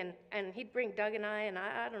fishing, and he'd bring Doug and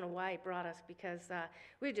I don't know why he brought us, because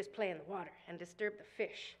we would just play in the water and disturb the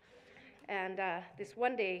fish. And this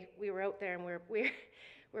one day, we were out there, and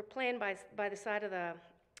we're playing by the side of the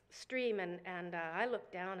stream, and I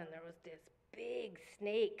looked down, and there was this big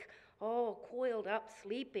snake, all coiled up,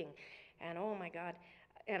 sleeping. And oh my God,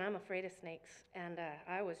 and I'm afraid of snakes. And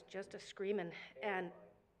I was just screaming, and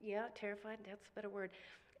yeah, terrified, that's a better word.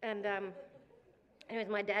 And anyways,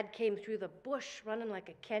 my dad came through the bush running like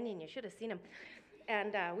a Kenyan. You should have seen him.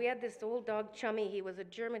 And we had this old dog, Chummy. He was a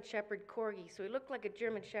German Shepherd Corgi, so he looked like a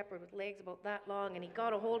German Shepherd with legs about that long, and he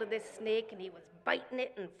got a hold of this snake, and he was biting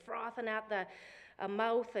it and frothing at the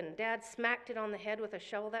mouth, and Dad smacked it on the head with a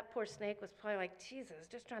shovel. That poor snake was probably like, Jesus,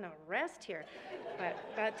 just trying to rest here. But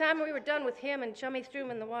by the time we were done with him and Chummy threw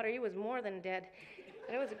him in the water, he was more than dead.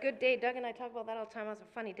 But it was a good day. Doug and I talk about that all the time. It was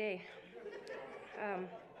a funny day.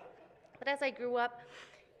 But as I grew up,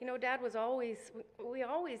 Dad was we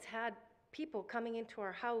always had people coming into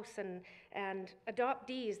our house and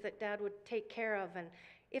adoptees that Dad would take care of. And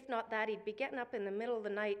if not that, he'd be getting up in the middle of the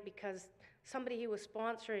night because somebody he was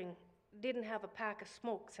sponsoring didn't have a pack of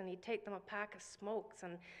smokes, and he'd take them a pack of smokes.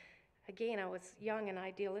 And again, I was young and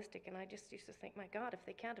idealistic, and I just used to think, my God, if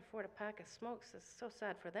they can't afford a pack of smokes, it's so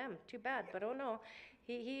sad for them. Too bad. But oh no,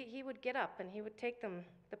 he would get up and he would take them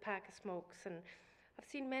the pack of smokes. And I've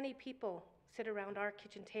seen many people sit around our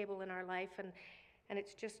kitchen table in our life, and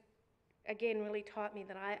it's just, again, really taught me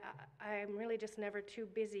that I'm really just never too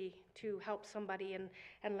busy to help somebody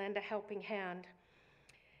and lend a helping hand.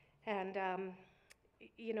 And,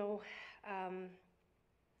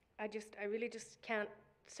 I really just can't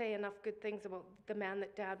say enough good things about the man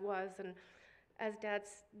that Dad was. And as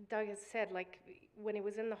Doug has said, like, when he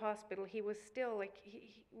was in the hospital, he was still, like,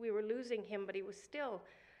 we were losing him, but he was still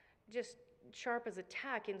just sharp as a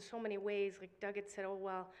tack in so many ways. Like Doug had said, oh,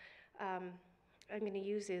 well, I'm going to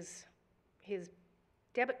use his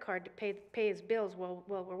debit card to pay his bills while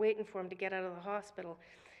we're waiting for him to get out of the hospital.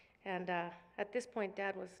 And at this point,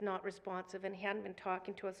 Dad was not responsive, and he hadn't been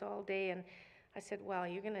talking to us all day. And I said, well,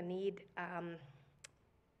 you're going to need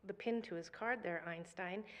the pin to his card there,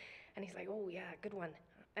 Einstein. And he's like, oh, yeah, good one.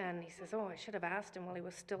 And he says, oh, I should have asked him while he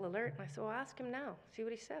was still alert. And I said, well, ask him now, see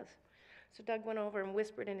what he says. So Doug went over and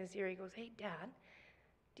whispered in his ear. He goes, hey, Dad,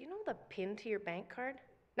 do you know the pin to your bank card?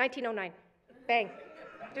 1909. Bang.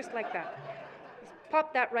 Just like that. Just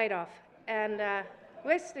popped that right off. And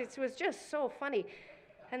it was just so funny.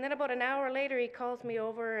 And then about an hour later, he calls me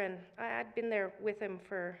over, and I'd been there with him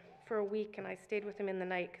for for a week, and I stayed with him in the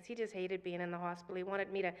night because he just hated being in the hospital. He wanted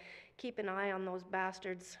me to keep an eye on those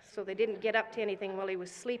bastards so they didn't get up to anything while he was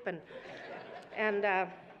sleeping. And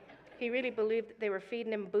he really believed that they were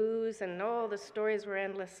feeding him booze, and the stories were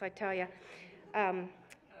endless, I tell you.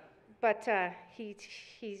 But he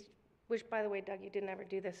which, by the way, Doug, you didn't ever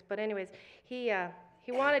do this, but anyways, he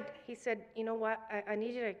said, you know what, I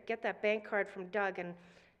need you to get that bank card from Doug and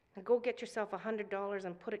go get yourself $100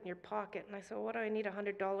 and put it in your pocket. And I said, well, what do I need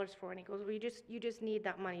 $100 for? And he goes, well, you just need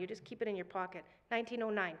that money. You just keep it in your pocket.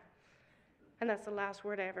 1909. And that's the last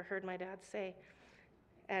word I ever heard my dad say.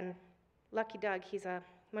 And lucky Doug, he's a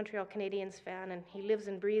Montreal Canadiens fan, and he lives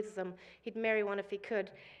and breathes them. He'd marry one if he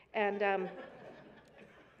could. And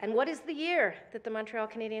and what is the year that the Montreal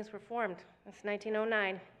Canadiens were formed? It's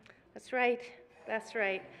 1909. That's right. That's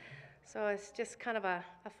right. So it's just kind of a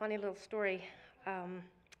funny little story.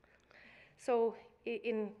 So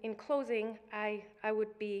in closing, I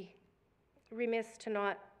would be remiss to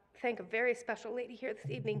not thank a very special lady here this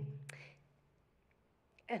evening.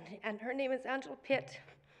 And her name is Angela Pitt.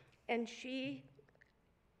 And she,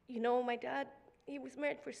 my dad, he was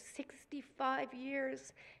married for 65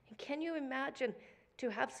 years. And can you imagine to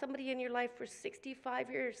have somebody in your life for 65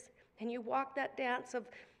 years and you walk that dance of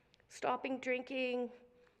stopping drinking,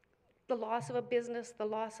 the loss of a business, the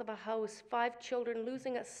loss of a house, 5 children,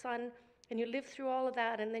 losing a son, and you live through all of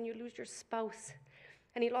that, and then you lose your spouse.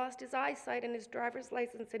 And he lost his eyesight and his driver's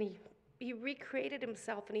license, and he recreated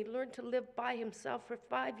himself, and he learned to live by himself for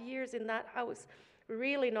 5 years in that house,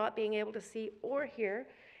 really not being able to see or hear.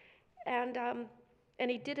 And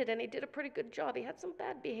he did it, and he did a pretty good job. He had some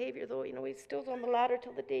bad behavior, though. He still was on the ladder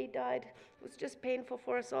till the day he died. It was just painful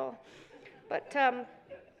for us all. But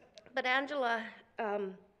Angela,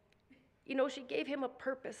 she gave him a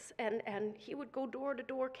purpose, and he would go door to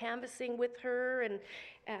door canvassing with her,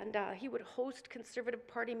 and he would host Conservative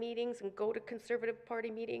Party meetings and go to Conservative Party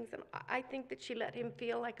meetings. And I think that she let him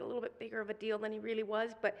feel like a little bit bigger of a deal than he really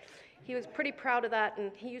was, but he was pretty proud of that,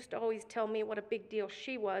 and he used to always tell me what a big deal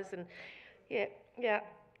she was. And yeah,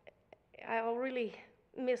 I'll really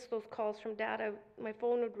miss those calls from Dad. My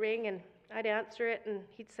phone would ring, and I'd answer it, and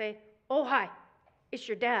he'd say, "Oh, hi, it's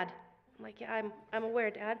your dad." I'm like, "Yeah, I'm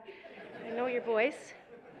aware, Dad. I know your voice."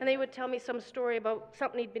 And they would tell me some story about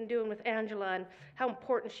something he'd been doing with Angela and how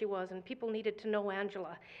important she was, and people needed to know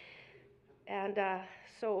Angela. And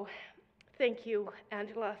so thank you,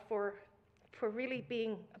 Angela, for really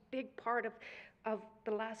being a big part of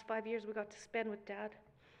the last 5 years we got to spend with Dad.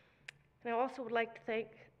 And I also would like to thank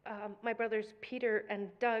my brothers Peter and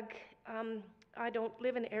Doug. I don't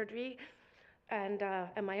live in Airdrie, and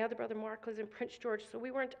my other brother Mark lives in Prince George, so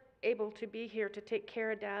we weren't able to be here to take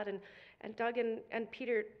care of Dad. And Doug and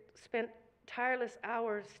Peter spent tireless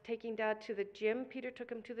hours taking Dad to the gym. Peter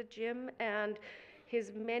took him to the gym, and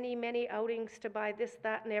his many, many outings to buy this,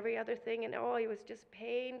 that, and every other thing. And it was just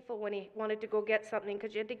painful when he wanted to go get something,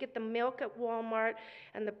 because you had to get the milk at Walmart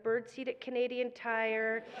and the birdseed at Canadian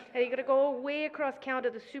Tire, and you got to go way across town to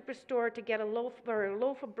the superstore to get a loaf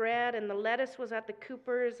of bread, and the lettuce was at the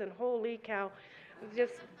Coopers, and holy cow,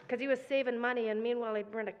 just because he was saving money, and meanwhile he'd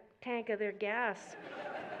burn a tank of their gas.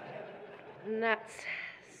 Nuts.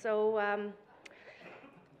 So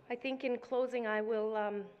I think in closing I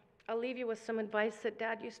will I'll leave you with some advice that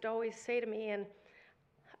Dad used to always say to me. And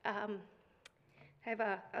I have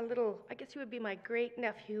a little, I guess he would be my great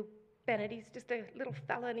nephew, Bennett. He's just a little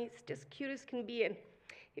fella, and he's just cute as can be. And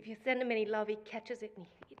if you send him any love, he catches it, and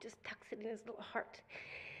he just tucks it in his little heart.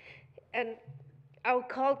 And I would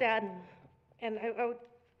call Dad, and I would,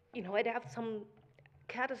 I'd have some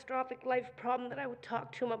catastrophic life problem that I would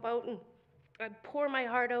talk to him about, and I'd pour my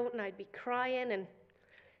heart out, and I'd be crying, and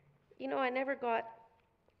I never got,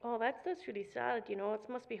 "Oh, that's really sad, it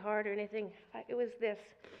must be hard," or anything. It was this: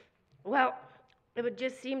 "Well, it would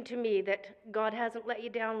just seem to me that God hasn't let you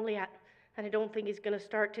down yet, and I don't think he's going to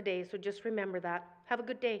start today, so just remember that. Have a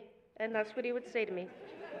good day." And that's what he would say to me.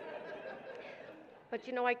 But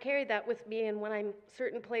I carry that with me, and when I'm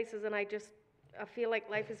certain places and I feel like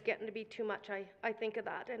life is getting to be too much, I think of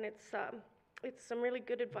that, and it's some really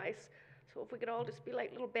good advice. So if we could all just be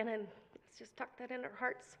like little Ben, and let's just tuck that in our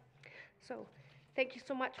hearts. So thank you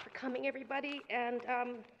so much for coming, everybody, and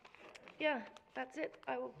that's it.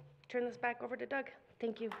 I will turn this back over to Doug.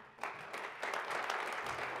 Thank you.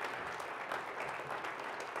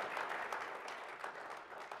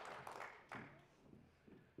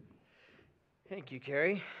 Thank you,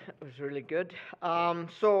 Carrie. That was really good.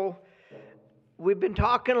 So we've been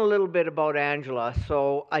talking a little bit about Angela,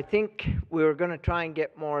 so I think we were going to try and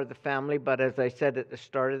get more of the family, but as I said at the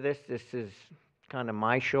start of this is kind of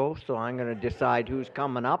my show, so I'm going to decide who's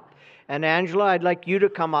coming up. And Angela, I'd like you to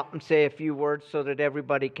come up and say a few words so that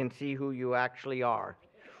everybody can see who you actually are.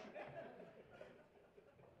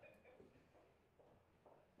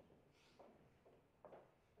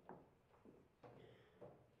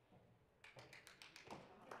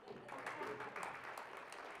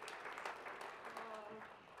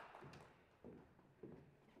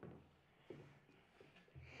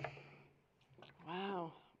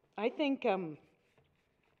 Wow. I think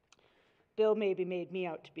Bill maybe made me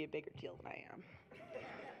out to be a bigger deal than I am.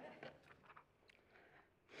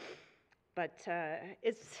 But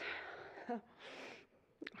it's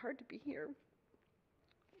hard to be here.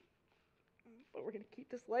 But we're going to keep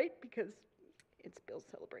this light because it's Bill's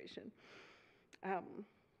celebration.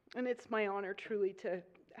 And it's my honor truly to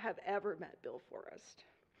have ever met Bill Forrest.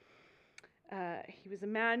 He was a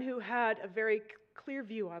man who had a very clear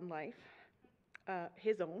view on life,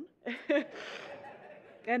 his own,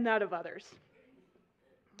 and that of others.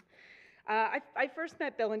 I first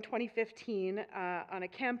met Bill in 2015 on a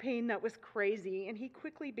campaign that was crazy, and he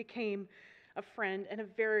quickly became a friend and a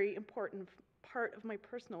very important part of my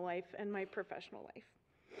personal life and my professional life.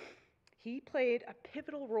 He played a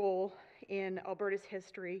pivotal role in Alberta's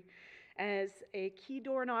history as a key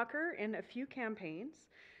door knocker in a few campaigns.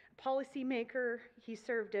 Policymaker, he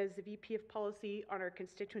served as the VP of Policy on our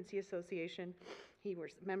constituency association. He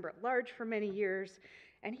was a member at large for many years,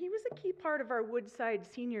 and he was a key part of our Woodside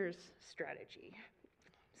Seniors strategy.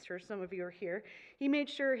 I'm sure some of you are here. He made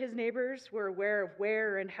sure his neighbors were aware of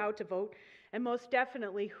where and how to vote, and most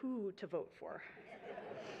definitely who to vote for.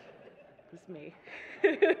 It was me.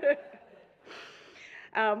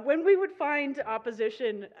 When we would find an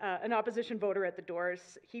opposition voter at the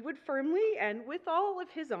doors, he would firmly and with all of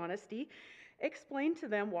his honesty explain to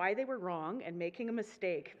them why they were wrong and making a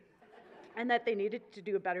mistake, and that they needed to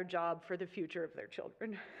do a better job for the future of their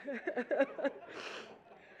children.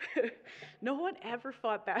 No one ever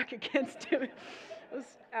fought back against him. It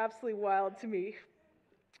was absolutely wild to me.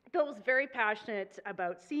 Bill was very passionate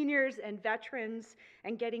about seniors and veterans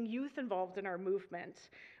and getting youth involved in our movement.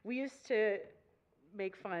 We used to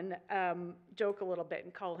make fun, joke a little bit,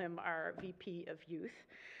 and call him our VP of Youth.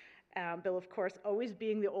 Bill, of course, always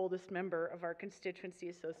being the oldest member of our constituency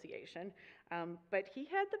association, but he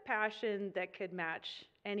had the passion that could match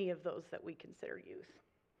any of those that we consider youth.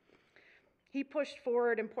 He pushed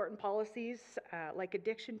forward important policies like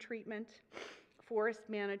addiction treatment, forest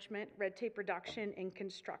management, red tape reduction in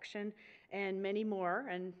construction, and many more.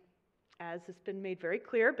 And as has been made very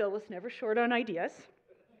clear, Bill was never short on ideas,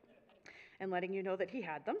 and letting you know that he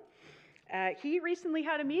had them. He recently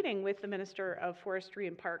had a meeting with the Minister of Forestry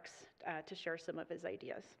and Parks to share some of his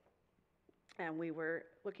ideas. And we were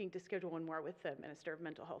looking to schedule one more with the Minister of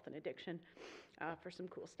Mental Health and Addiction for some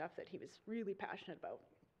cool stuff that he was really passionate about.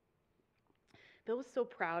 Bill was so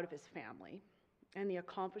proud of his family and the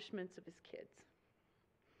accomplishments of his kids.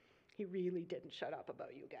 He really didn't shut up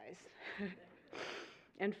about you guys.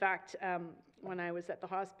 In fact, when I was at the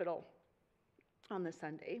hospital on the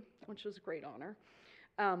Sunday, which was a great honor,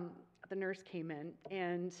 the nurse came in,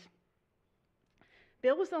 and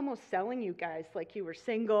Bill was almost selling you guys like you were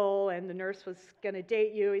single and the nurse was going to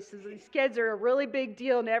date you. He says, these kids are a really big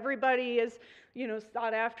deal and everybody is,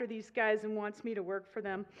 sought after these guys and wants me to work for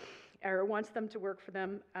them, or wants them to work for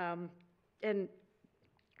them. And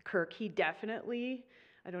Kirk, he definitely,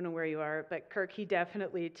 I don't know where you are, but Kirk, he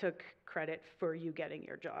definitely took credit for you getting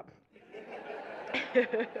your job.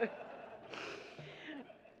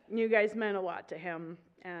 You guys meant a lot to him,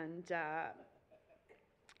 and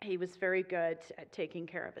he was very good at taking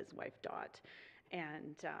care of his wife, Dot,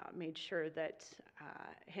 and made sure that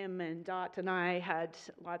him and Dot and I had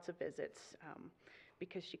lots of visits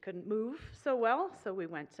because she couldn't move so well, so we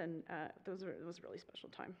went, and it was a really special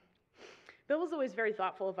time. Bill was always very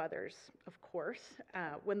thoughtful of others, of course.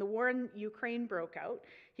 When the war in Ukraine broke out,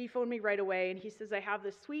 he phoned me right away, and he says, I have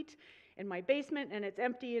this suite in my basement, and it's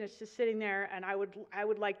empty, and it's just sitting there, and I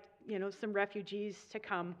would like, some refugees to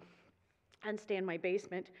come and stay in my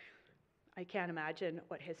basement. I can't imagine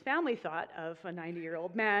what his family thought of a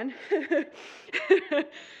 90-year-old man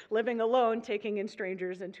living alone, taking in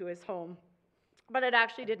strangers into his home. But it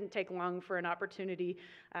actually didn't take long for an opportunity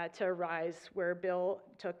to arise where Bill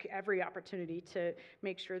took every opportunity to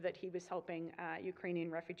make sure that he was helping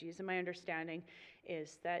Ukrainian refugees. And my understanding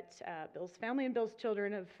is that Bill's family and Bill's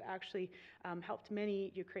children have actually helped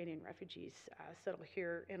many Ukrainian refugees settle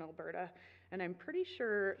here in Alberta. And I'm pretty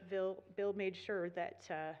sure Bill made sure that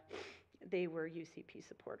they were UCP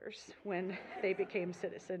supporters when they became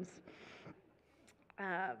citizens.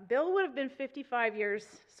 Bill would have been 55 years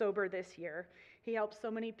sober this year. He helped so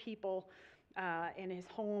many people in his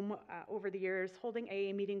home over the years, holding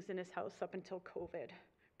AA meetings in his house up until COVID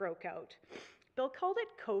broke out. Bill called it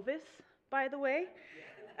Covis, by the way.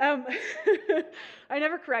 I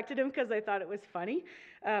never corrected him because I thought it was funny.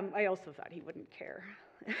 I also thought he wouldn't care.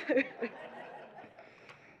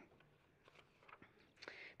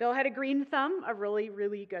 Bill had a green thumb, a really,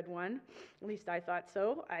 really good one. At least I thought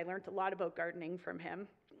so. I learned a lot about gardening from him.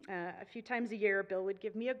 A few times a year, Bill would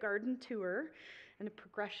give me a garden tour and a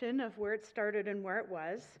progression of where it started and where it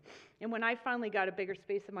was. And when I finally got a bigger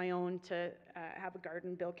space of my own to have a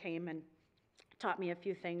garden, Bill came and taught me a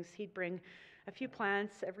few things. He'd bring a few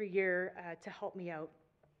plants every year to help me out.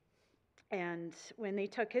 And when they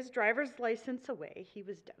took his driver's license away, he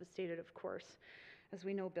was devastated, of course. As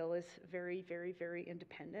we know, Bill is very, very, very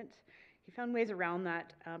independent. He found ways around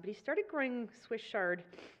that, but he started growing Swiss chard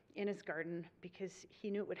in his garden because he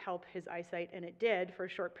knew it would help his eyesight, and it did for a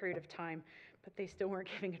short period of time, but they still weren't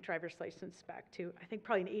giving a driver's license back to, I think,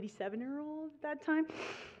 probably an 87-year-old at that time.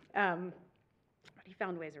 But he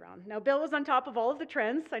found ways around. Now, Bill was on top of all of the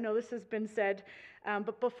trends. I know this has been said,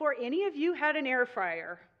 but before any of you had an air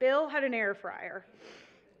fryer, Bill had an air fryer.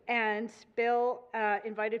 And Bill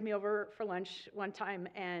invited me over for lunch one time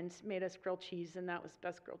and made us grilled cheese, and that was the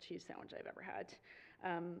best grilled cheese sandwich I've ever had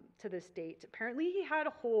to this date. Apparently, he had a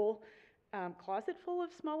whole closet full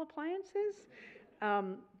of small appliances,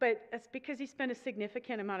 but that's because he spent a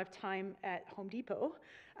significant amount of time at Home Depot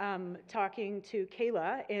talking to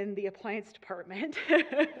Kayla in the appliance department,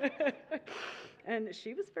 and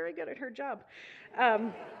she was very good at her job.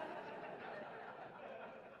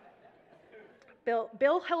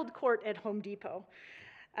 Bill held court at Home Depot.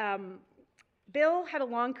 Bill had a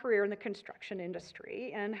long career in the construction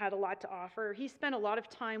industry and had a lot to offer. He spent a lot of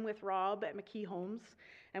time with Rob at McKee Homes,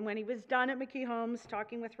 and when he was done at McKee Homes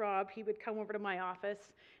talking with Rob, he would come over to my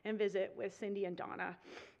office and visit with Cindy and Donna,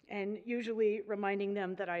 and usually reminding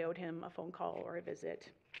them that I owed him a phone call or a visit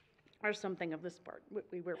or something of the sort.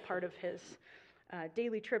 We were part of his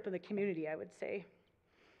daily trip in the community, I would say.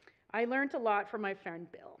 I learned a lot from my friend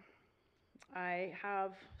Bill. I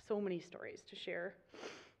have so many stories to share.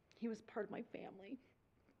 He was part of my family.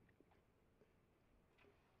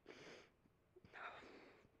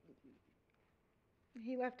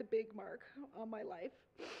 He left a big mark on my life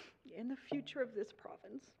and the future of this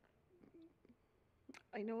province.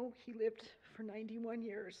 I know he lived for 91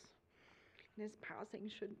 years, and his passing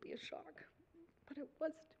shouldn't be a shock, but it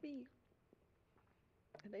was to me.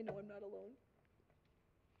 And I know I'm not alone.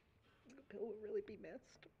 Bill will really be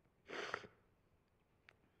missed.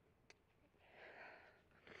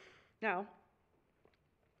 Now,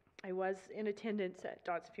 I was in attendance at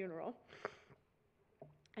Dot's funeral,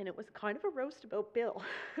 and it was kind of a roast about Bill,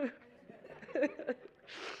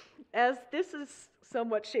 as this is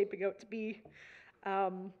somewhat shaping out to be,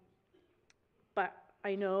 but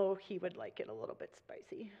I know he would like it a little bit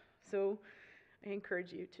spicy, so I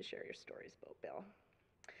encourage you to share your stories about Bill.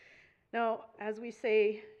 Now, as we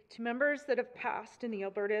say to members that have passed in the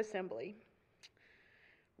Alberta Assembly,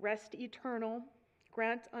 rest eternal,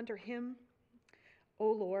 grant unto him, O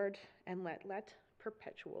Lord, and let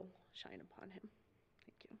perpetual shine upon him.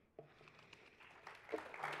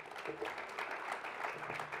 Thank you.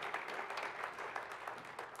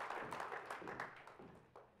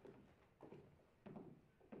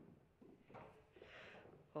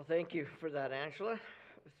 Well, thank you for that, Angela. It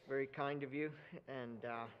was very kind of you, and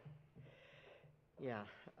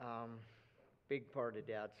big part of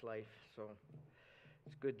Dad's life, so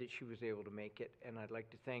it's good that she was able to make it. And I'd like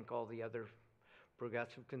to thank all the other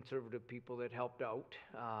progressive conservative people that helped out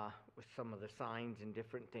with some of the signs and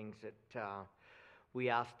different things that we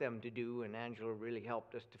asked them to do, and Angela really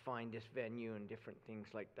helped us to find this venue and different things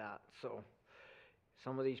like that. So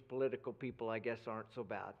some of these political people, I guess, aren't so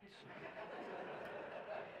bad.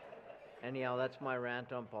 Anyhow, that's my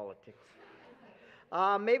rant on politics.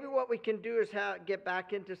 Maybe what we can do is get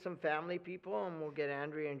back into some family people, and we'll get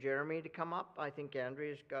Andrea and Jeremy to come up. I think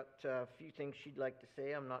Andrea's got a few things she'd like to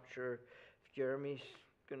say. I'm not sure if Jeremy's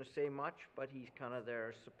going to say much, but he's kind of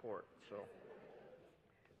their support. So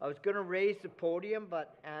I was going to raise the podium,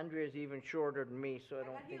 but Andrea's even shorter than me, so I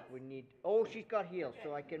don't think we need. Oh, she's got heels,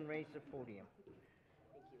 so I can raise the podium. Thank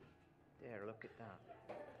you. There, look at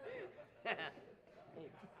that.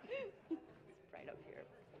 Right up here.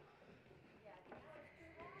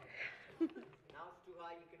 Now it's too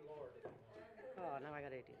high, you can lower it. Oh, now I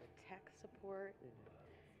gotta do the tech support.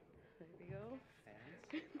 There we go.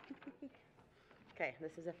 Okay,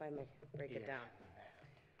 this is if I may break it down.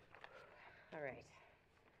 All right.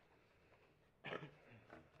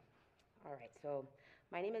 All right, so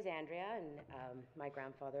my name is Andrea, and my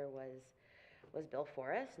grandfather was was Bill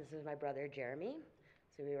Forrest. This is my brother Jeremy.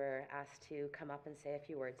 So we were asked to come up and say a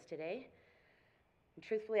few words today. And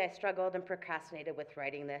truthfully, I struggled and procrastinated with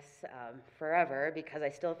writing this forever because I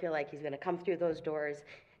still feel like he's going to come through those doors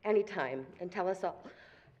anytime and tell us all.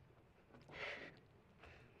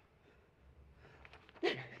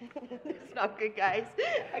 It's not good, guys.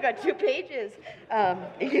 I got 2 pages.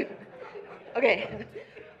 Okay.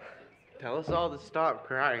 Tell us all to stop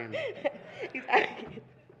crying. Exactly.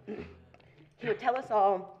 He would tell us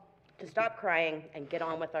all to stop crying and get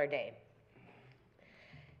on with our day.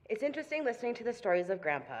 It's interesting listening to the stories of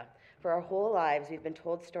Grandpa. For our whole lives, we've been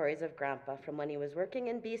told stories of Grandpa from when he was working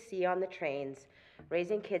in BC on the trains,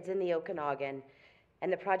 raising kids in the Okanagan,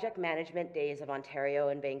 and the project management days of Ontario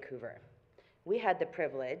and Vancouver. We had the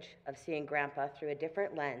privilege of seeing Grandpa through a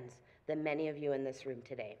different lens than many of you in this room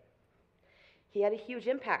today. He had a huge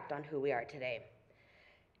impact on who we are today.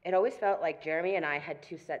 It always felt like Jeremy and I had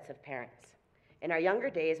 2 sets of parents. In our younger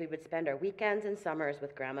days, we would spend our weekends and summers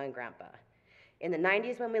with Grandma and Grandpa. In the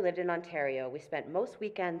 90s, when we lived in Ontario, we spent most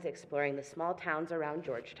weekends exploring the small towns around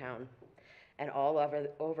Georgetown and all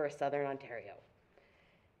over southern Ontario.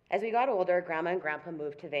 As we got older, Grandma and Grandpa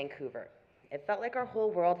moved to Vancouver. It felt like our whole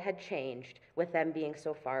world had changed with them being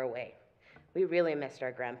so far away. We really missed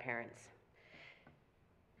our grandparents.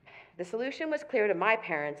 The solution was clear to my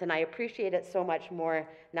parents, and I appreciate it so much more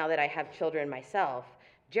now that I have children myself.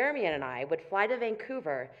 Jeremy and I would fly to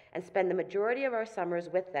Vancouver and spend the majority of our summers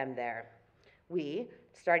with them there. We,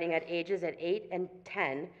 starting at ages at 8 and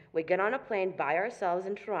 10, would get on a plane by ourselves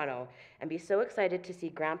in Toronto and be so excited to see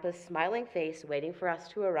Grandpa's smiling face waiting for us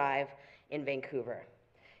to arrive in Vancouver.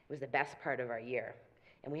 It was the best part of our year,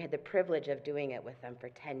 and we had the privilege of doing it with them for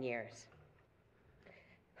 10 years.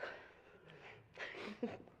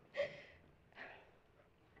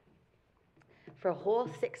 For a whole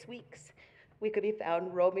 6 weeks, we could be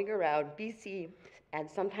found roaming around BC and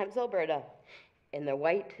sometimes Alberta in the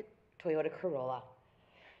white Toyota Corolla.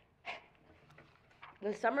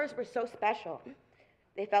 The summers were so special.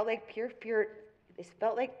 They felt like pure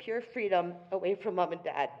freedom away from Mom and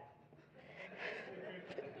Dad.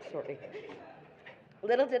 Sorry.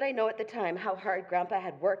 Little did I know at the time how hard Grandpa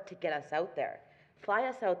had worked to get us out there, fly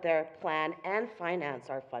us out there, plan and finance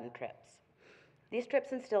our fun trips. These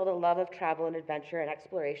trips instilled a love of travel and adventure and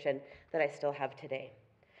exploration that I still have today.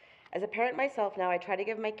 As a parent myself now, I try to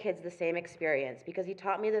give my kids the same experience because he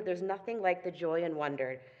taught me that there's nothing like the joy and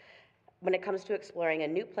wonder when it comes to exploring a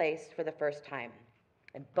new place for the first time,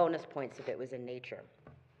 and bonus points if it was in nature.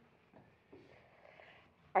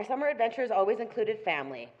 Our summer adventures always included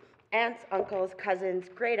family, aunts, uncles, cousins,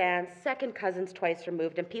 great aunts, second cousins twice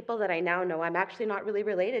removed, and people that I now know I'm actually not really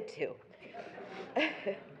related to.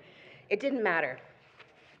 It didn't matter.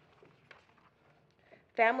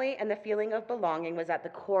 Family and the feeling of belonging was at the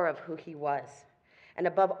core of who he was. And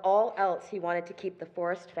above all else, he wanted to keep the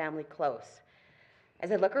Forrest family close.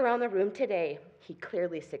 As I look around the room today, he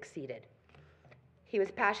clearly succeeded. He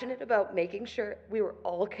was passionate about making sure we were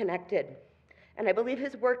all connected. And I believe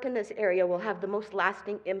his work in this area will have the most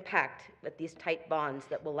lasting impact with these tight bonds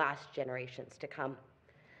that will last generations to come.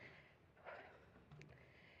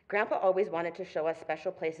 Grandpa always wanted to show us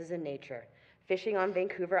special places in nature. Fishing on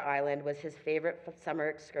Vancouver Island was his favorite summer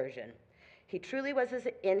excursion. He truly was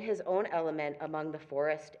in his own element among the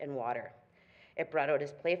forest and water. It brought out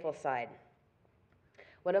his playful side.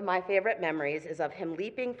 One of my favorite memories is of him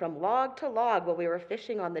leaping from log to log while we were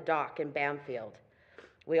fishing on the dock in Bamfield.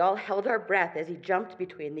 We all held our breath as he jumped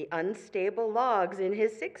between the unstable logs in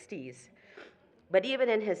his 60s. But even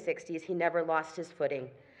in his 60s, he never lost his footing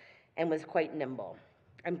and was quite nimble.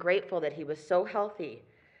 I'm grateful that he was so healthy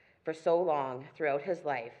for so long throughout his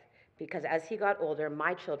life because as he got older,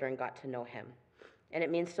 my children got to know him. And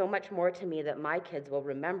it means so much more to me that my kids will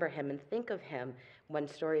remember him and think of him when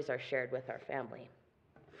stories are shared with our family.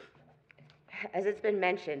 As it's been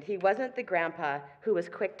mentioned, he wasn't the grandpa who was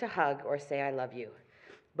quick to hug or say, "I love you,"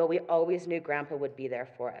 but we always knew Grandpa would be there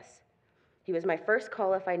for us. He was my first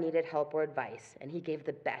call if I needed help or advice, and he gave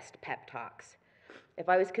the best pep talks. If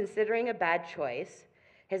I was considering a bad choice,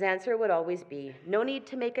 his answer would always be, "No need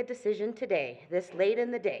to make a decision today, this late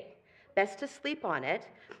in the day. Best to sleep on it,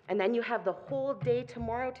 and then you have the whole day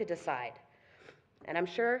tomorrow to decide." And I'm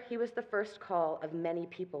sure he was the first call of many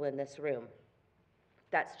people in this room.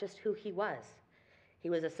 That's just who he was. He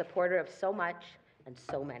was a supporter of so much and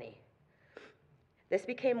so many. This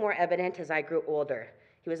became more evident as I grew older.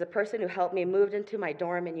 He was a person who helped me move into my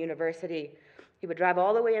dorm in university. He would drive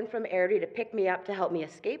all the way in from Airdrie to pick me up to help me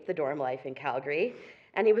escape the dorm life in Calgary.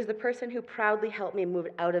 And he was the person who proudly helped me move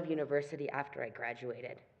out of university after I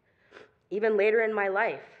graduated. Even later in my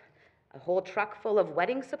life, A whole truck full of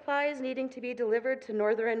wedding supplies needing to be delivered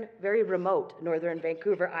to very remote northern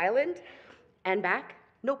Vancouver Island and back?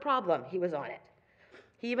 No problem, he was on it.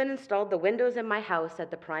 He even installed the windows in my house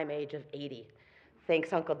at the prime age of 80.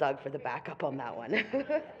 Thanks, Uncle Doug, for the backup on that one.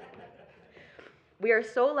 We are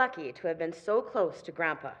so lucky to have been so close to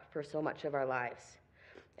Grandpa for so much of our lives.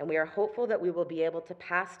 And we are hopeful that we will be able to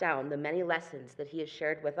pass down the many lessons that he has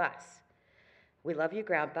shared with us. We love you,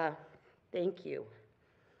 Grandpa. Thank you.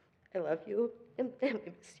 I love you, and I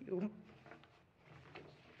miss you.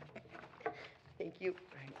 Thank you.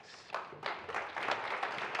 Thanks.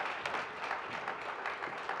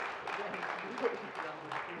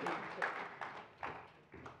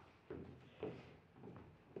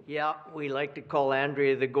 Yeah, we like to call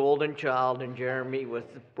Andrea the golden child and Jeremy was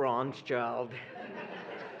the bronze child.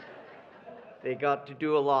 They got to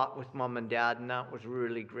do a lot with Mom and Dad, and that was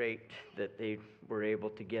really great that they were able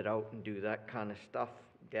to get out and do that kind of stuff.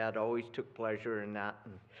 Dad always took pleasure in that,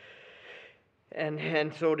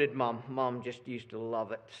 and so did Mom. Mom just used to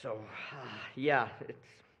love it. So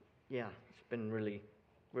it's been really,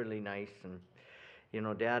 really nice. And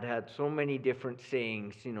Dad had so many different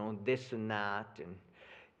sayings, this and that, and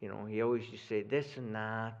he always used to say this and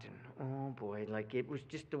that, and oh boy, like it was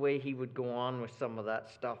just the way he would go on with some of that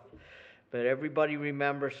stuff. But everybody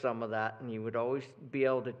remembers some of that, and he would always be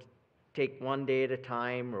able to take one day at a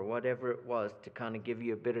time or whatever it was to kind of give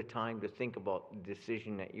you a bit of time to think about the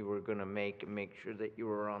decision that you were going to make and make sure that you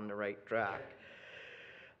were on the right track.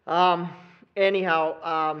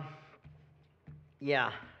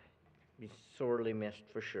 He's sorely missed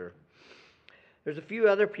for sure. There's a few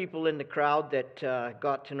other people in the crowd that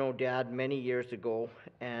got to know Dad many years ago,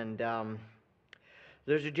 and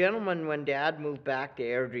there's a gentleman when Dad moved back to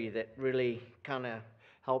Airdrie that really kind of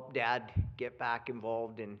helped Dad get back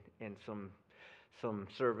involved in some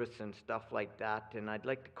service and stuff like that. And I'd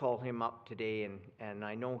like to call him up today, and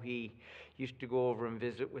I know he used to go over and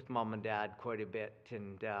visit with Mom and Dad quite a bit.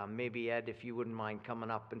 And maybe Ed, if you wouldn't mind coming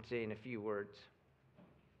up and saying a few words.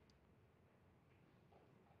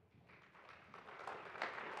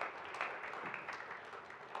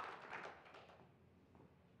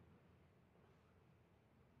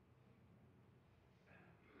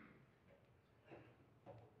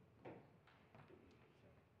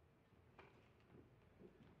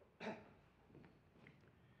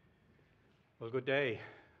 Well, good day.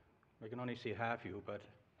 I can only see half you, but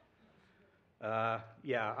I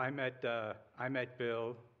met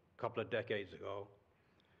Bill a couple of decades ago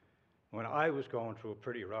when I was going through a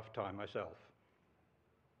pretty rough time myself.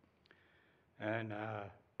 And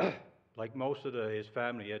like most of his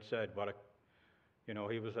family had said,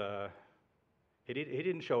 he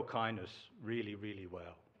didn't show kindness really, really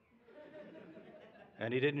well,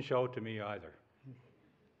 and he didn't show it to me either.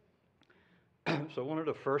 So one of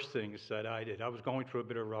the first things that I did, I was going through a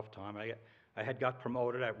bit of a rough time. I had got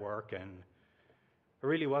promoted at work, and I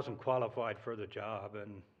really wasn't qualified for the job,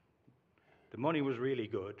 and the money was really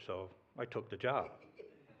good, so I took the job.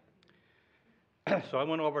 So I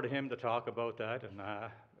went over to him to talk about that, and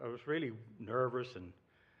I was really nervous and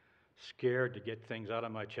scared to get things out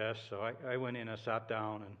of my chest. So I went in, I sat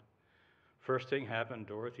down, and first thing happened,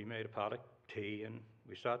 Dorothy made a pot of tea, and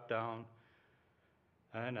we sat down,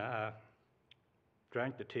 and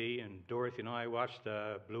drank the tea, and Dorothy and I watched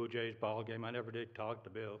the Blue Jays ball game. I never did talk to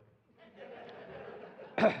Bill.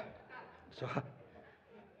 So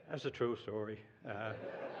that's a true story.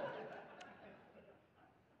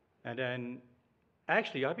 And then,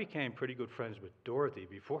 actually, I became pretty good friends with Dorothy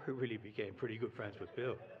before I really became pretty good friends with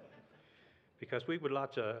Bill, because we would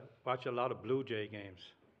watch a lot of Blue Jay games.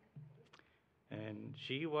 And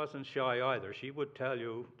she wasn't shy either. She would tell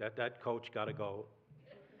you that coach got to go.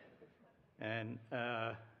 And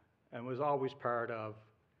was always part of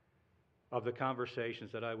the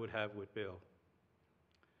conversations that I would have with Bill.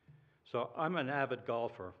 So I'm an avid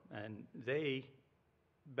golfer, and they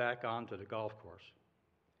back onto the golf course.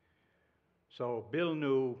 So Bill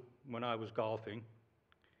knew when I was golfing,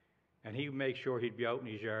 and he would make sure he'd be out in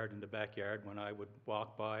his yard, in the backyard, when I would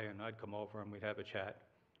walk by, and I'd come over and we'd have a chat.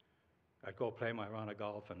 I'd go play my round of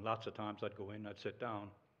golf, and lots of times I'd go in, I'd sit down,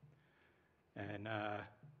 and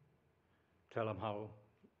tell him how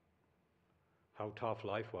tough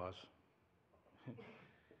life was.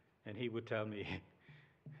 And he would tell me,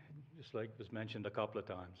 just like was mentioned a couple of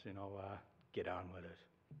times, get on with it.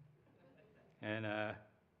 And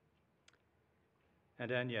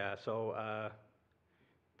then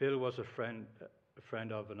Bill was a friend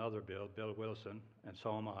of another Bill Wilson, and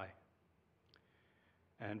so am I.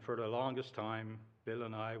 And for the longest time, Bill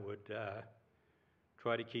and I would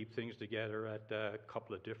try to keep things together at a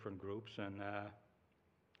couple of different groups, and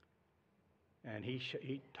And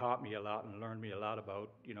he taught me a lot and learned me a lot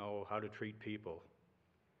about, how to treat people.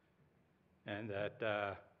 And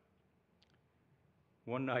that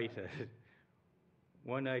one night,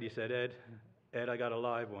 he said, Ed, I got a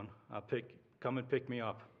live one. Come and pick me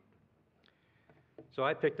up. So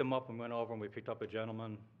I picked him up and went over, and we picked up a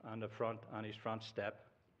gentleman on his front step.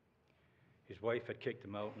 His wife had kicked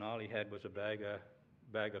him out, and all he had was a bag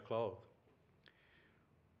of clothes.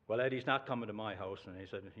 Well, Eddie's not coming to my house, and he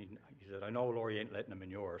said, I know Laurie ain't letting him in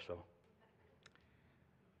yours, so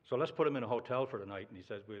let's put him in a hotel for the night. And he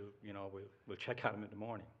says, we'll check on him in the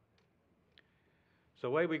morning. So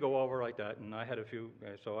away we go over like that, and I had a few,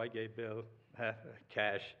 so I gave Bill half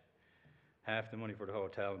the money for the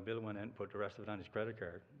hotel, and Bill went in and put the rest of it on his credit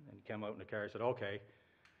card. And he came out in the car and said, okay,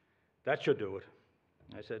 that should do it.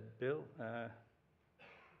 I said, Bill,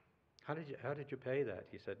 how did you pay that?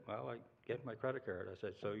 He said, well, I gave my credit card. I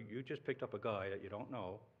said, so you just picked up a guy that you don't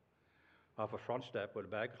know off a front step with a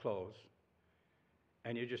bag of clothes,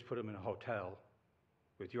 and you just put him in a hotel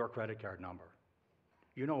with your credit card number.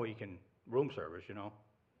 You know he can room service,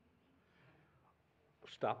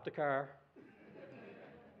 Stopped the car.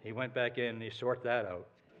 He went back in and he sorted that out.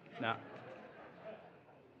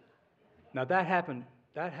 Now that happened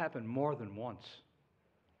more than once.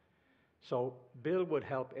 So Bill would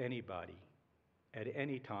help anybody at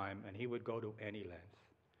any time, and he would go to any length.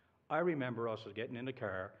 I remember us getting in the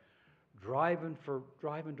car, driving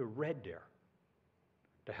to Red Deer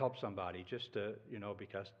to help somebody, just to,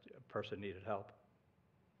 because a person needed help.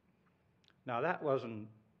 Now that wasn't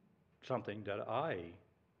something that I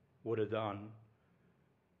would have done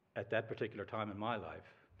at that particular time in my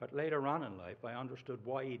life, but later on in life I understood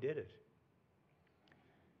why he did it.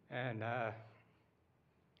 And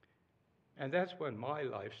that's when my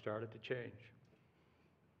life started to change.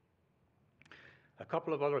 A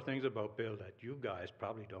couple of other things about Bill that you guys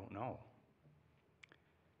probably don't know.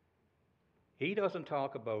 He doesn't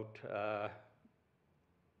talk about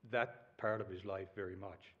that part of his life very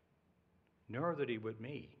much, nor did he with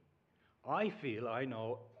me. I feel I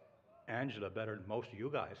know Angela better than most of you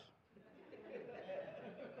guys,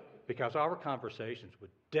 because our conversations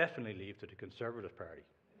would definitely lead to the Conservative Party.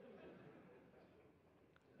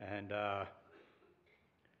 And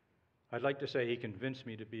I'd like to say he convinced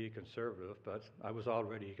me to be a Conservative, but I was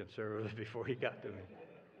already a Conservative before he got to me.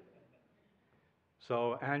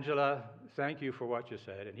 So, Angela, thank you for what you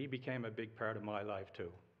said, and he became a big part of my life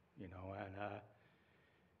too, and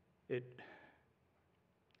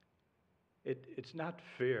it's not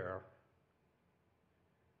fair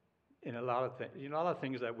in a lot of things. A lot of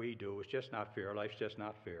things that we do is just not fair. Life's just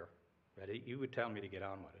not fair. But he would tell me to get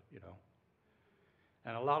on with it,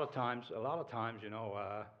 And a lot of times,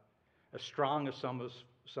 as strong as some of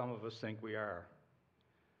us think we are,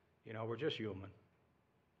 we're just human.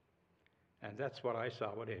 And that's what I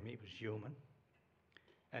saw with him. He was human,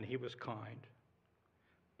 and he was kind,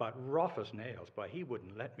 but rough as nails. But he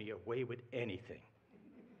wouldn't let me away with anything.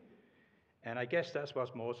 And I guess that's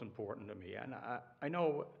what's most important to me. And I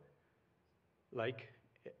know,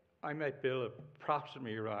 I met Bill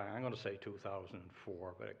approximately around, I'm going to say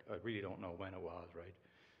 2004, but I really don't know when it was, right?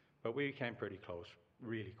 But we became pretty close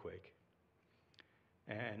really quick.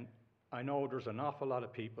 And I know there's an awful lot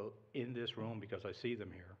of people in this room, because I see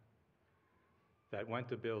them here, that went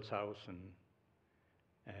to Bill's house, and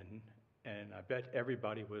I bet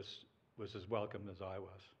everybody was as welcome as I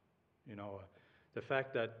was. The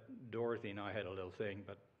fact that Dorothy and I had a little thing,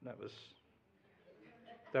 but that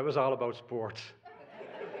was all about sports.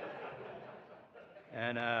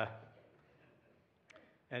 And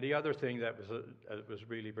the other thing that was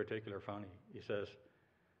really particular funny, he says,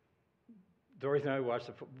 Dorothy and I would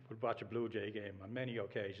watch a Blue Jay game on many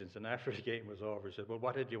occasions, and after the game was over, he said, well,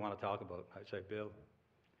 what did you want to talk about? I'd say, Bill,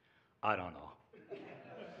 I don't know.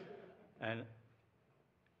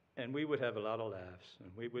 And we would have a lot of laughs,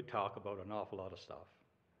 and we would talk about an awful lot of stuff.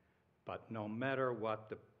 But no matter what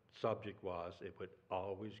the subject was, it would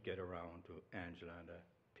always get around to Angela and the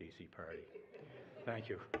PC party. Thank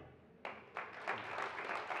you.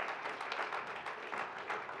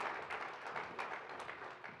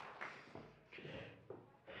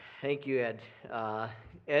 Thank you, Ed.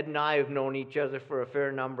 Ed and I have known each other for a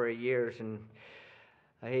fair number of years, and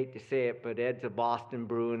I hate to say it, but Ed's a Boston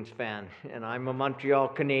Bruins fan, and I'm a Montreal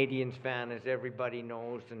Canadiens fan, as everybody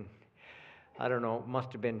knows, and I don't know, it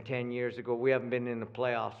must have been 10 years ago. We haven't been in the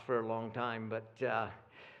playoffs for a long time, but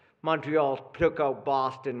Montreal took out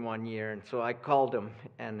Boston one year, and so I called him,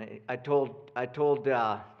 and I told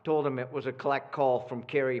him it was a collect call from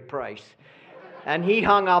Carey Price. And he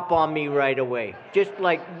hung up on me right away, just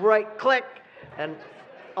like right click, and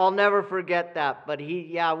I'll never forget that. But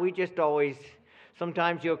we just always,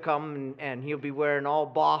 sometimes he'll come and he'll be wearing all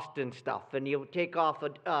Boston stuff, and he'll take off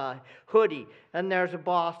a hoodie, and there's a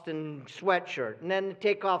Boston sweatshirt, and then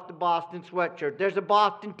take off the Boston sweatshirt, there's a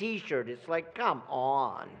Boston t-shirt. It's like, come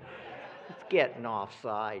on. It's getting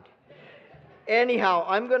offside. Anyhow,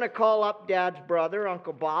 I'm going to call up Dad's brother,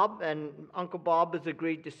 Uncle Bob, and Uncle Bob has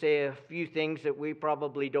agreed to say a few things that we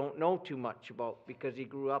probably don't know too much about because he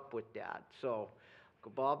grew up with Dad. So,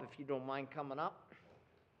 Uncle Bob, if you don't mind coming up.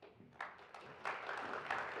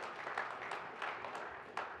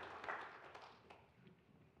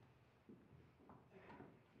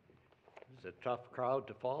 It's a tough crowd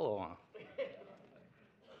to follow on.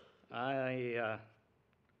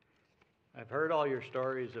 I've heard all your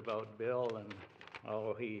stories about Bill and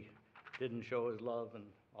how he didn't show his love and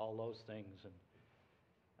all those things, and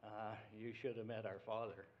you should have met our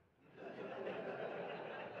father.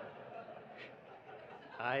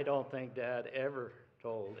 I don't think Dad ever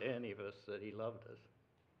told any of us that he loved us.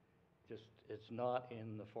 Just, it's not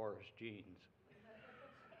in the Forrest genes.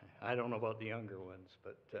 I don't know about the younger ones,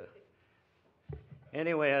 but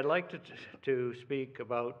anyway, I'd like to speak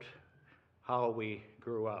about how we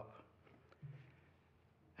grew up.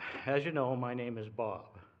 As you know, my name is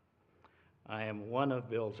Bob. I am one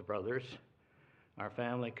of Bill's brothers. Our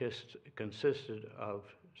family consisted of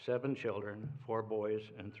 7 children, 4 boys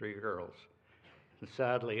and 3 girls. And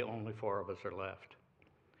sadly, only 4 of us are left.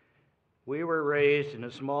 We were raised in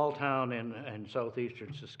a small town in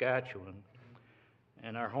southeastern Saskatchewan,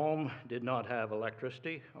 and our home did not have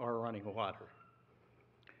electricity or running water.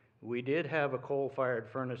 We did have a coal-fired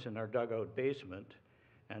furnace in our dugout basement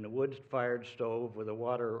and a wood-fired stove with a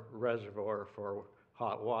water reservoir for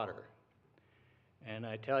hot water. And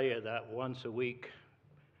I tell you, that once a week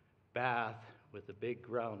bath with a big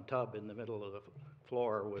round tub in the middle of the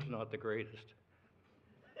floor was not the greatest,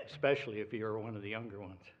 especially if you were one of the younger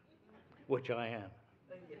ones, which I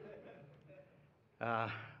am.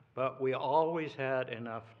 But we always had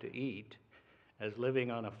enough to eat, as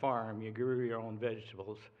living on a farm, you grew your own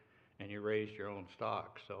vegetables and you raised your own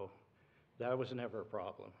stock, so that was never a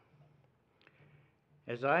problem.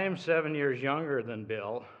 As I am 7 years younger than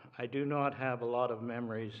Bill, I do not have a lot of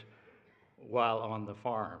memories while on the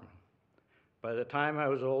farm. By the time I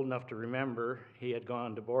was old enough to remember, he had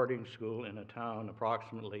gone to boarding school in a town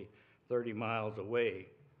approximately 30 miles away,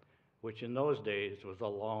 which in those days was a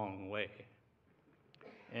long way.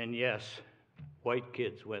 And yes, white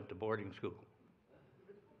kids went to boarding school.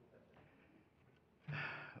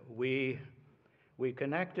 We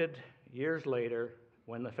connected years later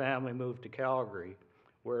when the family moved to Calgary,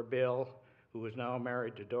 where Bill, who was now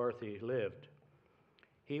married to Dorothy, lived.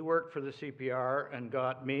 He worked for the CPR and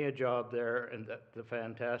got me a job there and the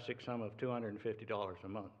fantastic sum of $250 a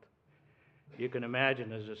month. You can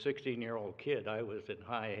imagine, as a 16-year-old kid, I was in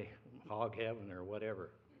high hog heaven or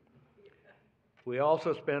whatever. We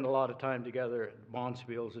also spent a lot of time together at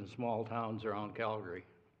bonspiels in small towns around Calgary.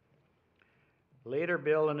 Later,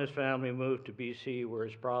 Bill and his family moved to BC, where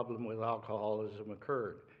his problem with alcoholism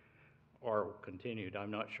occurred, or continued, I'm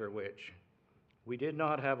not sure which. We did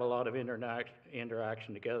not have a lot of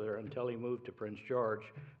interaction together until he moved to Prince George,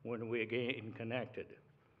 when we again connected.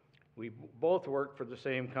 We both worked for the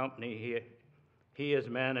same company. He as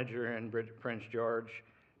manager in Prince George,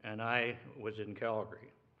 and I was in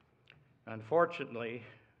Calgary. Unfortunately,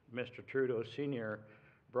 Mr. Trudeau Sr.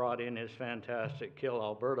 brought in his fantastic Kill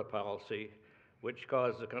Alberta policy, which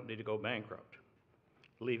caused the company to go bankrupt,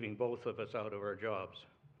 leaving both of us out of our jobs.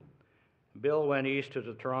 Bill went east to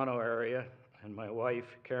the Toronto area, and my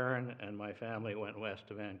wife, Karen, and my family went west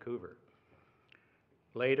to Vancouver.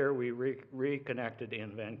 Later, we reconnected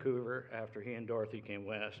in Vancouver after he and Dorothy came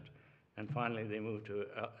west, and finally they moved to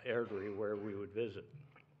Airdrie, where we would visit.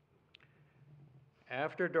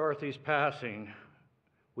 After Dorothy's passing,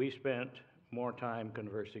 we spent more time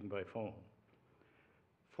conversing by phone.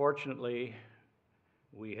 Fortunately,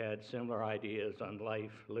 we had similar ideas on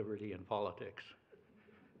life, liberty, and politics.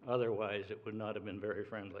 Otherwise, it would not have been very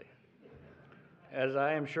friendly. As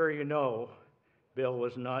I am sure you know, Bill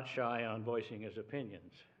was not shy on voicing his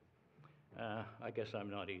opinions. I guess I'm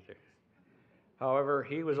not either. However,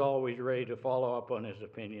 he was always ready to follow up on his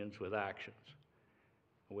opinions with actions,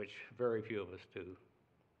 which very few of us do.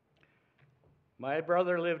 My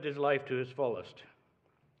brother lived his life to his fullest.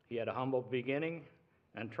 He had a humble beginning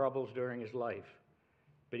and troubles during his life,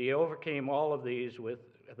 but he overcame all of these with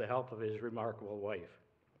the help of his remarkable wife,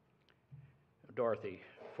 Dorothy,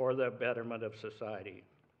 for the betterment of society.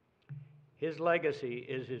 His legacy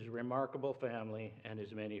is his remarkable family and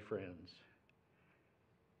his many friends.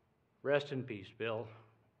 Rest in peace, Bill.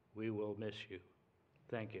 We will miss you.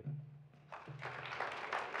 Thank you.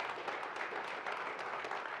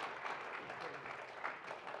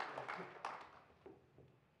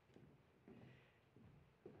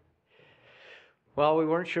 Well, we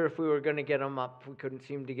weren't sure if we were going to get him up. We couldn't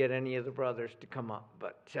seem to get any of the brothers to come up.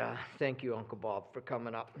 But thank you, Uncle Bob, for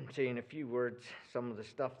coming up and saying a few words. Some of the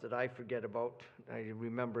stuff that I forget about. I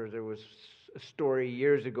remember there was a story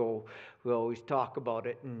years ago. We always talk about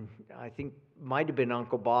it. And I think might have been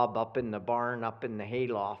Uncle Bob up in the barn, up in the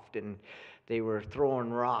hayloft. And they were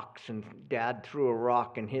throwing rocks. And Dad threw a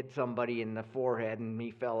rock and hit somebody in the forehead. And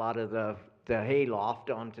he fell out of the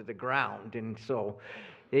hayloft onto the ground. And so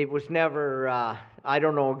it was never, I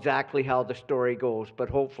don't know exactly how the story goes, but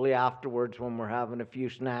hopefully afterwards when we're having a few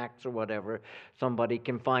snacks or whatever, somebody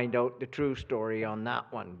can find out the true story on that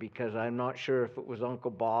one, because I'm not sure if it was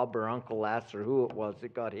Uncle Bob or Uncle Les or who it was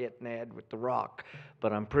that got hit in the head with the rock,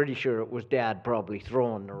 but I'm pretty sure it was Dad probably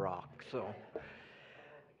throwing the rock, so.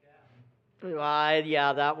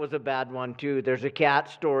 Yeah, that was a bad one too. There's a cat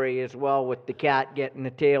story as well with the cat getting the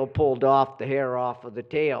tail pulled off, the hair off of the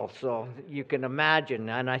tail. So you can imagine.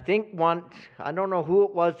 And I think once, I don't know who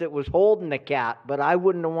it was that was holding the cat, but I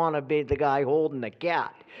wouldn't want to be the guy holding the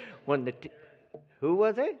cat. When the who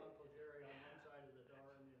was it?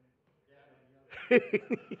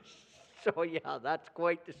 So yeah, that's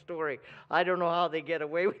quite the story. I don't know how they get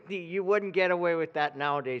away with it. You wouldn't get away with that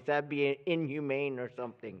nowadays. That'd be inhumane or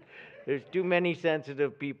something. There's too many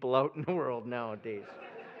sensitive people out in the world nowadays.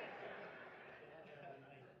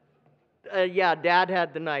 Yeah, Dad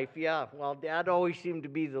had the knife, yeah. Well, Dad always seemed to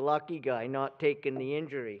be the lucky guy, not taking the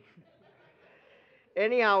injury.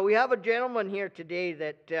 Anyhow, we have a gentleman here today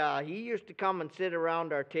that he used to come and sit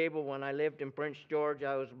around our table when I lived in Prince George.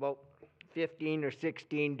 I was about 15 or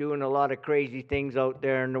 16 doing a lot of crazy things out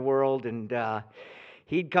there in the world, and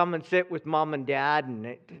he'd come and sit with Mom and Dad, and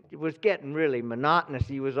it was getting really monotonous.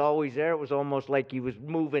 He was always there. It was almost like he was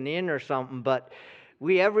moving in or something, but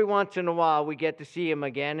every once in a while we get to see him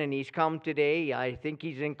again, and he's come today. I think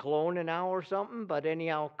he's in Kelowna now or something, but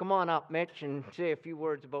anyhow, come on up, Mitch, and say a few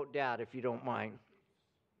words about Dad if you don't mind.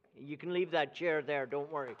 You can leave that chair there,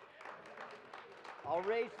 don't worry. I'll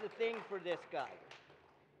raise the thing for this guy,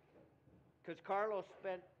 because Carlos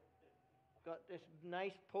got this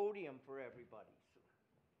nice podium for everybody.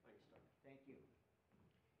 Thank you.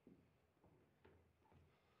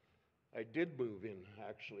 I did move in,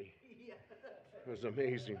 actually. It was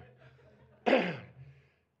amazing.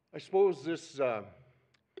 I suppose this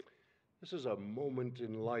is a moment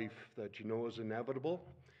in life that you know is inevitable,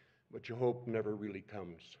 but you hope never really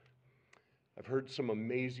comes. I've heard some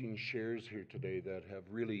amazing shares here today that have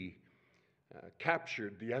really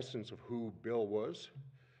captured the essence of who Bill was,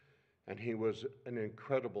 and he was an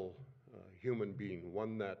incredible human being,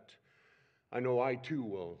 one that I know I too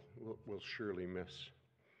will surely miss.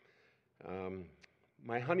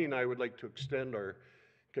 My honey and I would like to extend our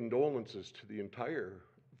condolences to the entire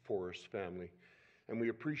Forrest family, and we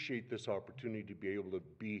appreciate this opportunity to be able to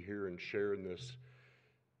be here and share in this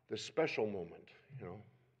special moment. You know,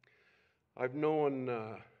 I've known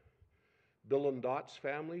Bill and Dot's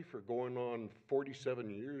family for going on 47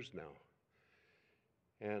 years now,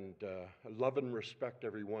 and I love and respect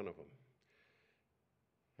every one of them.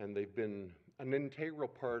 And they've been an integral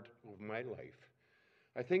part of my life.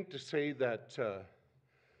 I think to say that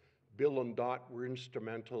Bill and Dot were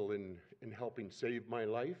instrumental in helping save my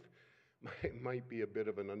life might be a bit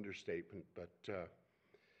of an understatement, but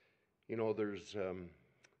you know, those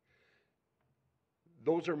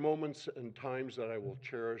are moments and times that I will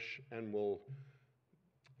cherish and will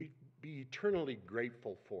be eternally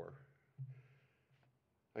grateful for.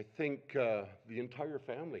 I think the entire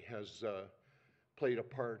family has played a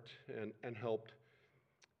part and helped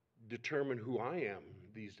determine who I am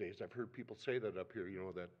these days. I've heard people say that up here, you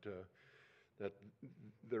know, that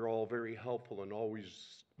they're all very helpful and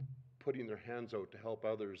always putting their hands out to help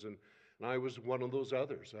others, and I was one of those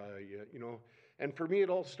others. You know, and for me it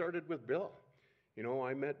all started with Bill. You know,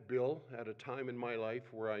 I met Bill at a time in my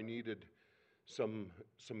life where I needed some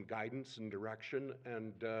guidance and direction,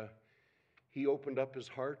 and he opened up his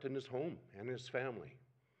heart and his home and his family.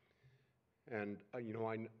 And, you know,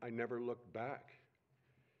 I never looked back.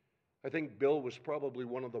 I think Bill was probably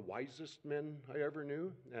one of the wisest men I ever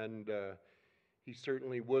knew, and he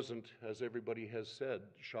certainly wasn't, as everybody has said,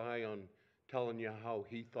 shy on telling you how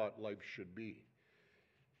he thought life should be.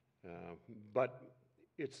 But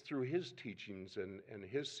it's through his teachings and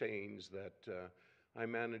his sayings that I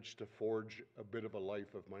managed to forge a bit of a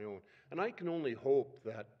life of my own. And I can only hope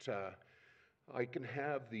that I can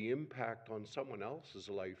have the impact on someone else's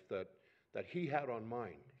life that he had on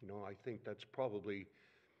mine. You know, I think that's probably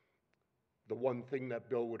the one thing that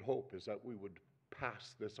Bill would hope is that we would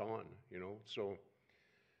pass this on, So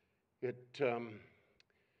it's an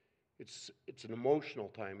emotional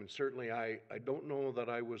time, and certainly I don't know that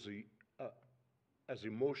I was as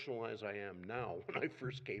emotional as I am now when I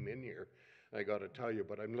first came in here, I got to tell you.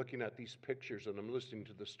 But I'm looking at these pictures and I'm listening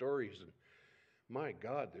to the stories, and my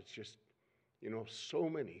God, it's just, so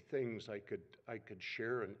many things I could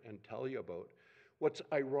share and tell you about. What's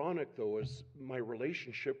ironic, though, is my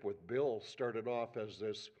relationship with Bill started off as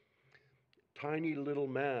this tiny little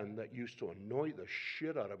man that used to annoy the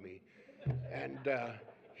shit out of me. And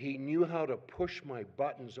he knew how to push my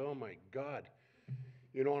buttons. Oh, my God.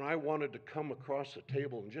 And I wanted to come across the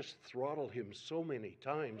table and just throttle him so many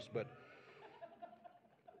times. But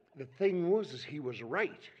the thing was, is he was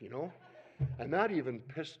right, And that even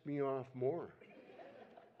pissed me off more.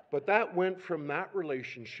 But that went from that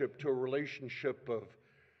relationship to a relationship of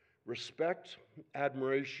respect,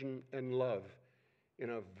 admiration, and love in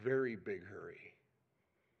a very big hurry.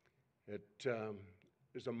 It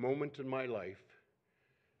is a moment in my life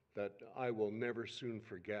that I will never soon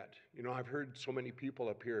forget. I've heard so many people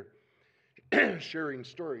up here sharing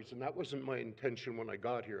stories, and that wasn't my intention when I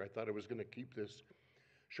got here. I thought I was going to keep this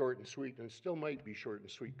short and sweet, and it still might be short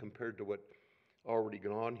and sweet compared to what already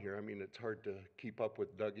gone on here. I mean, it's hard to keep up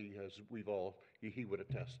with Dougie, as he would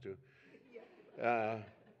attest to.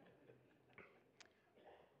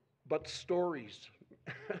 But stories.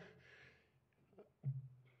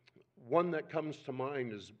 One that comes to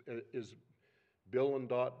mind is Bill and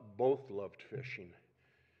Dot both loved fishing.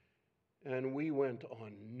 And we went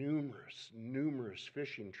on numerous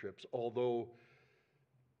fishing trips, although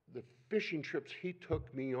the fishing trips he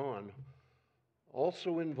took me on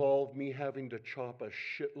also involved me having to chop a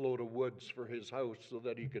shitload of woods for his house so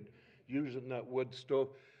that he could use it in that wood stove.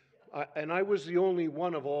 And I was the only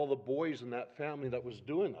one of all the boys in that family that was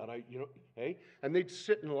doing that. And they'd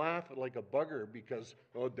sit and laugh like a bugger because,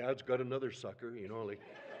 oh, Dad's got another sucker, like,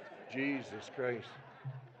 Jesus Christ.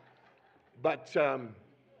 But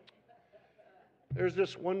there's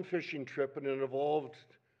this one fishing trip, and it involved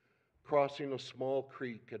crossing a small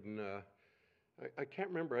creek, and I can't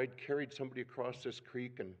remember. I'd carried somebody across this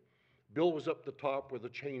creek, and Bill was up the top with a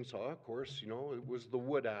chainsaw, of course, it was the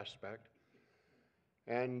wood aspect.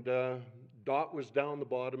 And Dot was down the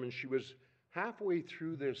bottom, and she was halfway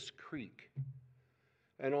through this creek.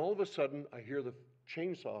 And all of a sudden, I hear the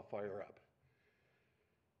chainsaw fire up.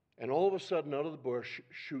 And all of a sudden, out of the bush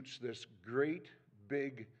shoots this great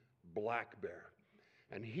big black bear.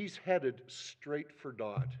 And he's headed straight for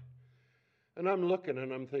Dot. And I'm looking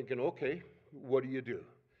and I'm thinking, okay, what do you do?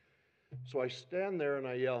 So I stand there and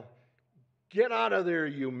I yell, "Get out of there,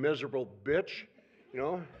 you miserable bitch,"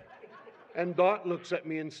 And Dot looks at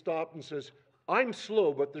me and stops and says, "I'm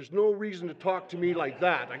slow, but there's no reason to talk to me like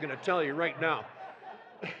that. I'm going to tell you right now."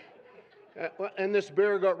 And this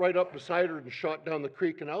bear got right up beside her and shot down the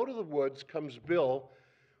creek. And out of the woods comes Bill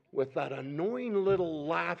with that annoying little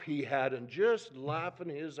laugh he had and just laughing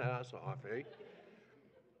his ass off, eh?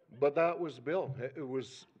 But that was Bill. It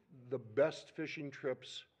was the best fishing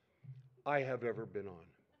trips I have ever been on.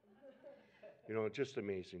 Just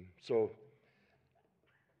amazing. So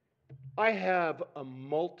I have a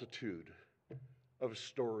multitude of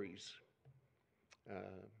stories,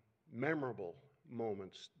 memorable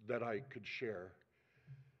moments that I could share.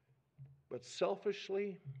 But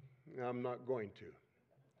selfishly, I'm not going to.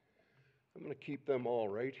 I'm going to keep them all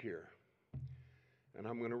right here. And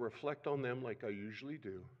I'm going to reflect on them like I usually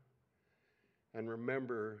do. And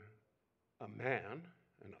remember a man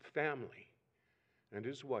and a family and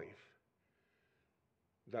his wife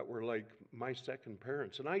that were like my second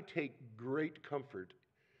parents. And I take great comfort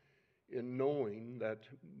in knowing that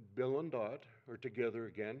Bill and Dot are together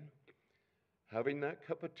again, having that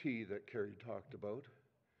cup of tea that Carrie talked about.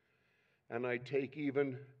 And I take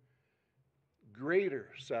even greater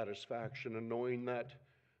satisfaction in knowing that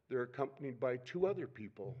they're accompanied by two other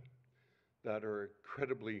people that are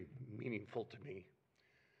incredibly meaningful to me.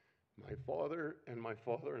 My father and my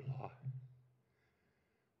father-in-law.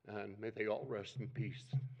 And may they all rest in peace.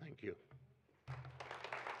 Thank you.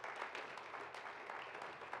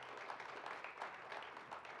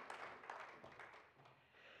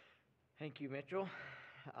 Thank you, Mitchell.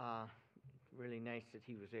 Really nice that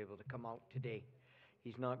he was able to come out today.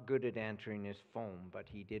 He's not good at answering his phone, but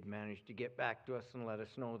he did manage to get back to us and let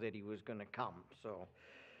us know that he was going to come. So,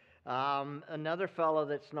 another fellow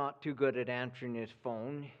that's not too good at answering his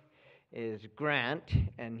phone is Grant,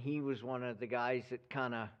 and he was one of the guys that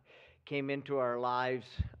kind of came into our lives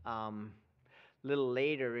a little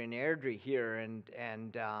later in Airdrie here, and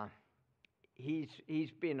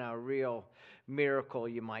he's been a real miracle,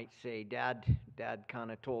 you might say. Dad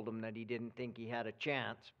kind of told him that he didn't think he had a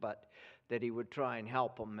chance, but that he would try and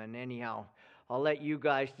help him. And anyhow, I'll let you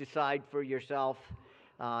guys decide for yourself.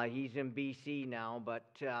 He's in BC now, but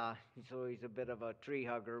so he's a bit of a tree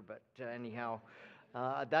hugger. But anyhow,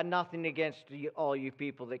 that nothing against all you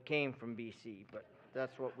people that came from BC, but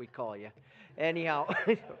that's what we call you. Anyhow,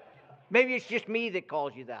 maybe it's just me that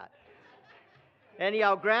calls you that.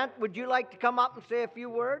 Anyhow, Grant, would you like to come up and say a few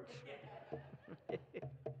words?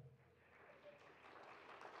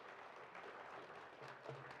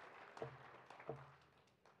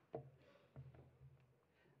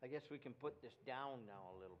 I guess we can put this down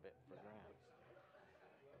now a little bit for Grant.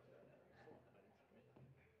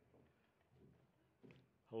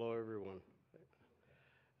 Hello, everyone.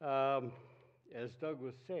 As Doug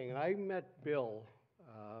was saying, I met Bill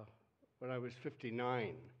when I was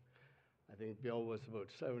 59. I think Bill was about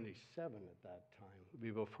 77 at that time. It would be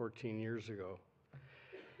about 14 years ago.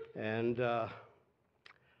 And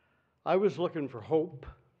I was looking for hope,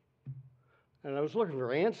 and I was looking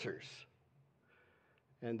for answers.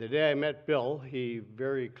 And the day I met Bill, he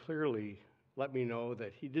very clearly let me know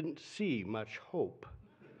that he didn't see much hope.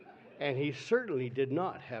 And he certainly did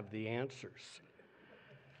not have the answers.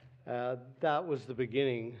 That was the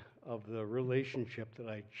beginning of the relationship that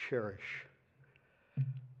I cherish.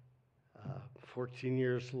 14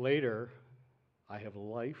 years later, I have a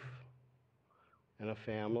life and a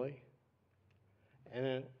family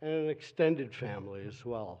and an extended family as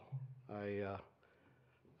well.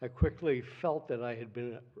 I quickly felt that I had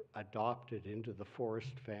been adopted into the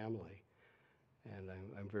Forrest family, and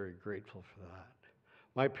I'm very grateful for that.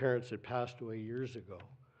 My parents had passed away years ago.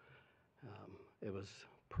 It was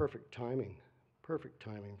perfect timing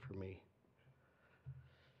for me.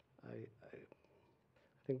 I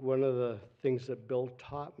think one of the things that Bill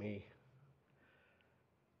taught me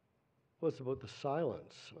was about the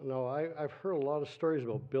silence. Now, I've heard a lot of stories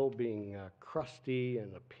about Bill being crusty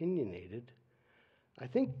and opinionated. I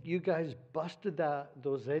think you guys busted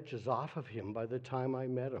those edges off of him by the time I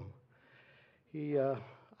met him.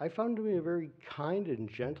 I found him a very kind and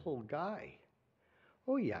gentle guy.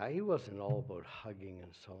 Oh yeah, he wasn't all about hugging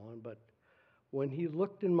and so on, but when he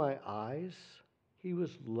looked in my eyes, he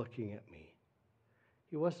was looking at me.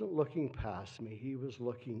 He wasn't looking past me, he was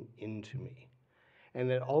looking into me. And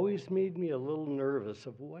it always made me a little nervous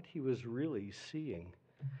of what he was really seeing.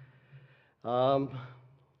 But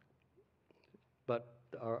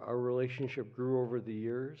our relationship grew over the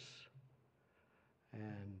years,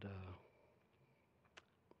 and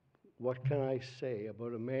what can I say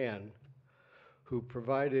about a man who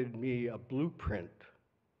provided me a blueprint,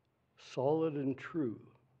 solid and true,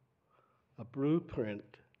 a blueprint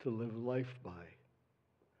to live life by.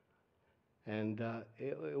 And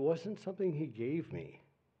it wasn't something he gave me.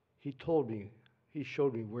 He told me, he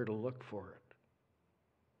showed me where to look for it.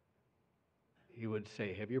 He would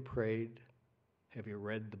say, have you prayed? Have you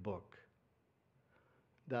read the book?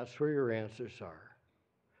 That's where your answers are.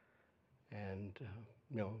 And,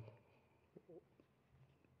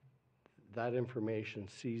 that information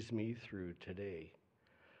sees me through today.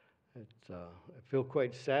 I feel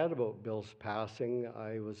quite sad about Bill's passing.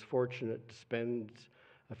 I was fortunate to spend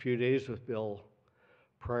a few days with Bill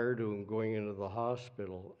prior to him going into the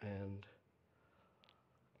hospital, and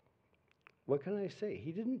what can I say?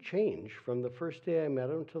 He didn't change from the first day I met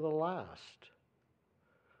him to the last.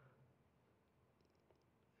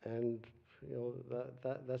 And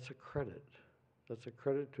that's a credit. That's a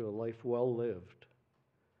credit to a life well lived,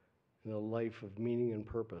 and a life of meaning and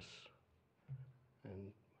purpose.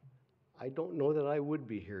 And I don't know that I would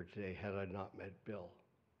be here today had I not met Bill.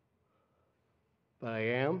 But I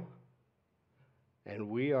am, and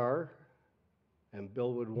we are, and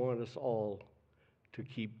Bill would want us all to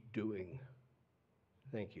keep doing.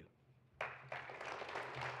 Thank you.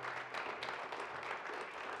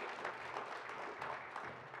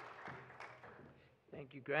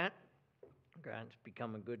 Thank you, Grant. Grant's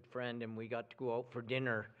become a good friend, and we got to go out for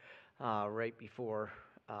dinner right before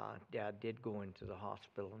Dad did go into the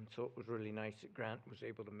hospital, and so it was really nice that Grant was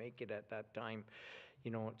able to make it at that time.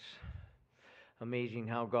 It's amazing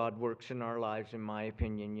how God works in our lives, in my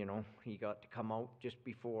opinion. He got to come out just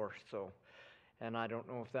before, so, and I don't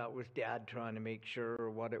know if that was Dad trying to make sure or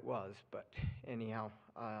what it was, but anyhow,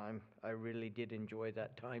 I really did enjoy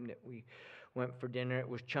that time that we went for dinner. It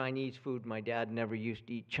was Chinese food. My dad never used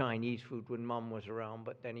to eat Chinese food when Mom was around,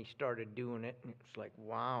 but then he started doing it, and it's like,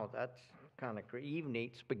 wow, that's kind of crazy. He even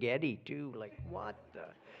ate spaghetti too. Like, what?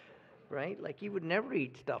 Right? Like, he would never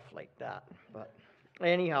eat stuff like that. But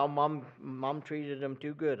anyhow, Mom treated him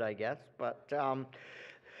too good, I guess. But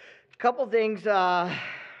Couple things,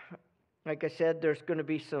 like I said, there's gonna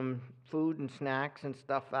be some food and snacks and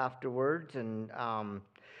stuff afterwards, and,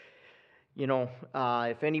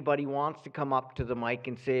 if anybody wants to come up to the mic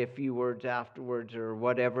and say a few words afterwards or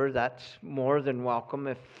whatever, that's more than welcome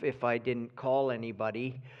if I didn't call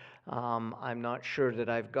anybody. I'm not sure that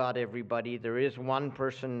I've got everybody. There is one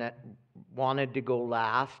person that wanted to go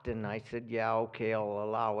last, and I said, yeah, okay, I'll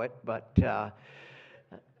allow it. But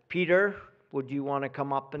Peter, would you want to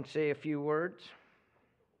come up and say a few words?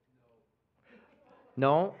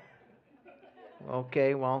 No?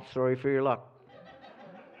 Okay, well, sorry for your luck.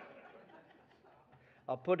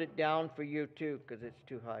 I'll put it down for you too, because it's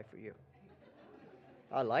too high for you.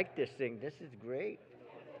 I like this thing. This is great.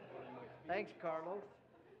 Thanks, Carlos.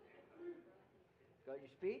 Got your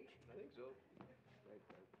speech? I think so.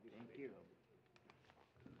 Thank you.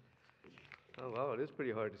 Oh, wow, it is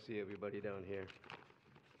pretty hard to see everybody down here.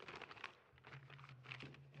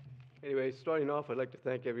 Anyway, starting off, I'd like to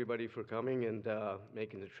thank everybody for coming and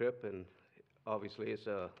making the trip. And obviously, it's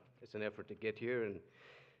an effort to get here. And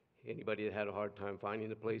anybody that had a hard time finding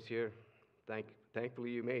the place here, thankfully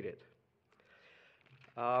you made it.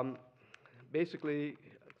 Basically,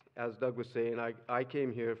 as Doug was saying, I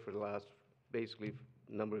came here for the last, basically,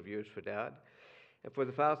 number of years for Dad. And for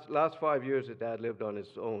the last 5 years that Dad lived on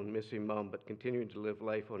his own, missing Mom, but continuing to live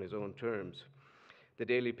life on his own terms. The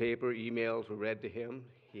daily paper, emails were read to him.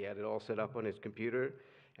 He had it all set up on his computer,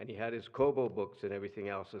 and he had his Kobo books and everything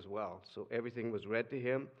else as well. So everything was read to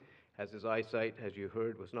him, as his eyesight, as you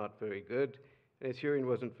heard, was not very good, and his hearing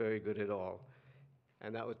wasn't very good at all.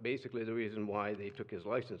 And that was basically the reason why they took his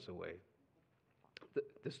license away.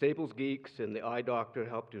 The Staples geeks and the eye doctor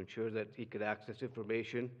helped to ensure that he could access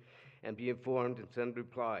information and be informed and send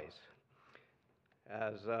replies.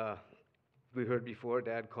 As we heard before,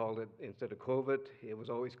 Dad called it, instead of COVID, it was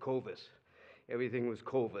always Covis. Everything was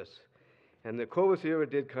Covis. And the Covis era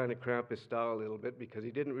did kind of cramp his style a little bit because he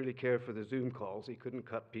didn't really care for the Zoom calls. He couldn't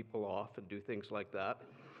cut people off and do things like that.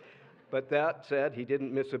 But that said, he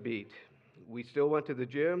didn't miss a beat. We still went to the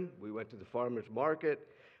gym. We went to the farmer's market,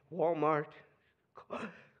 Walmart,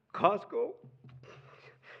 Costco.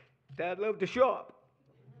 Dad loved to shop.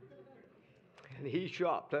 And he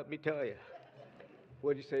shopped, let me tell you.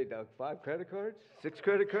 What'd you say, Doug? 5 credit cards? 6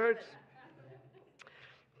 credit cards?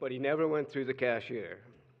 But he never went through the cashier.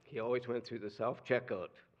 He always went through the self-checkout.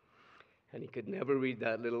 And he could never read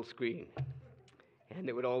that little screen. And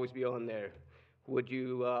it would always be on there. Would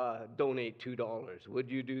you donate $2? Would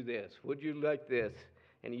you do this? Would you like this?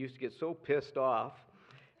 And he used to get so pissed off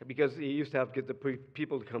because he used to have to get the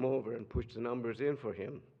people to come over and push the numbers in for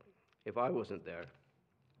him if I wasn't there.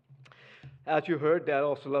 As you heard, Dad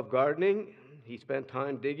also loved gardening. He spent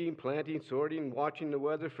time digging, planting, sorting, watching the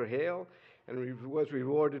weather for hail, and was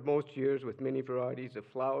rewarded most years with many varieties of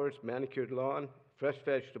flowers, manicured lawn, fresh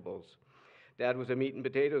vegetables. Dad was a meat and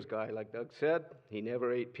potatoes guy, like Doug said. He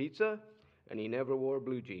never ate pizza, and he never wore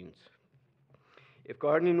blue jeans. If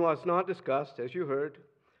gardening was not discussed, as you heard,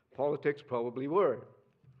 politics probably were.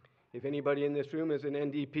 If anybody in this room is an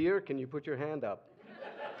NDPer, can you put your hand up?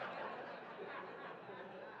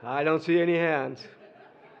 I don't see any hands.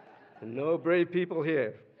 No brave people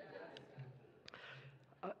here.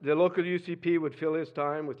 The local UCP would fill his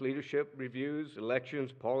time with leadership reviews,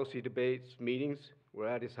 elections, policy debates, meetings. We're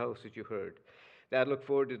at his house, as you heard. Dad looked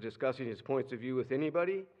forward to discussing his points of view with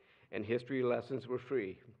anybody, and history lessons were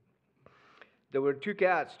free. There were 2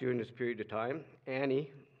 cats during this period of time. Annie,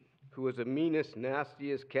 who was the meanest,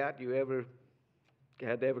 nastiest cat you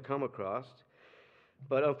had ever come across,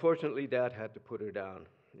 but unfortunately, Dad had to put her down.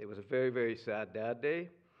 It was a very, very sad Dad Day,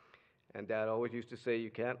 and Dad always used to say,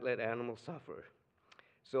 you can't let animals suffer.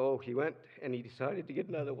 So he went and he decided to get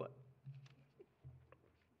another one.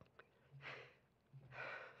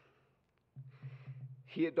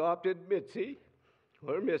 He adopted Mitzi,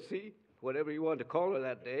 or Missy, whatever you wanted to call her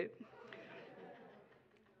that day.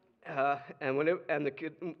 And the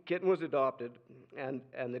kitten was adopted, and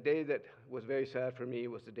the day that was very sad for me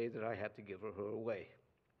was the day that I had to give her away.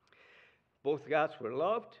 Both cats were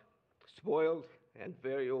loved, spoiled, and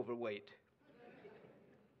very overweight.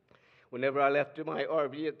 Whenever I left my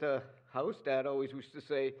RV at the house, Dad always used to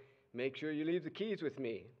say, make sure you leave the keys with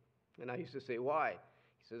me. And I used to say, why?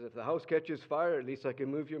 He says, if the house catches fire, at least I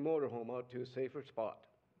can move your motorhome out to a safer spot.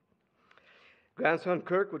 Grandson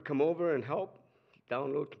Kirk would come over and help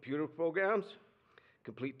download computer programs,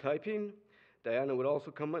 complete typing. Diana would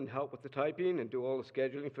also come and help with the typing and do all the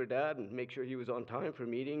scheduling for Dad and make sure he was on time for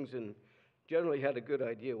meetings and generally had a good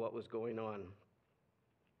idea what was going on.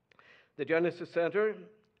 The Genesis Center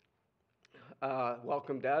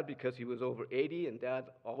welcomed Dad because he was over 80, and Dad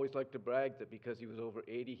always liked to brag that because he was over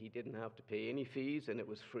 80, he didn't have to pay any fees and it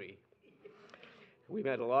was free. We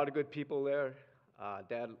met a lot of good people there.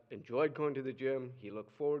 Dad enjoyed going to the gym. He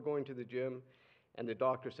looked forward going to the gym, and the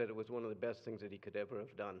doctor said it was one of the best things that he could ever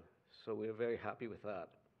have done. So we were very happy with that.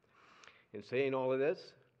 In saying all of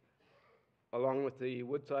this, along with the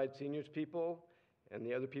Woodside Seniors people and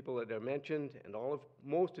the other people that are mentioned, and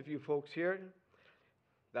most of you folks here,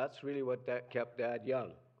 that's really what kept Dad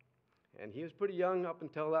young. And he was pretty young up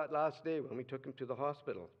until that last day when we took him to the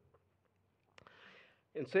hospital.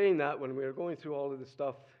 In saying that, when we were going through all of the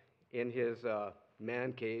stuff in his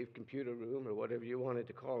man cave, computer room, or whatever you wanted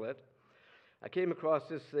to call it, I came across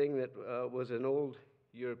this thing that was an old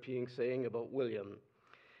European saying about William,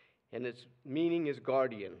 and its meaning is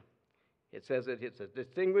guardian. It says that it's a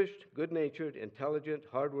distinguished, good-natured, intelligent,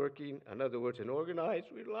 hardworking, in other words, an organized,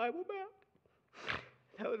 reliable man.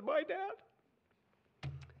 That was my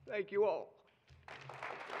dad. Thank you all.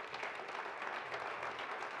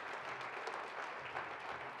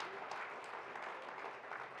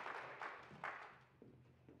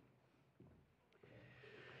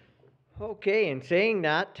 Okay, in saying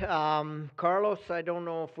that, Carlos, I don't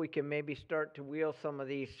know if we can maybe start to wheel some of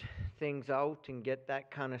these things out and get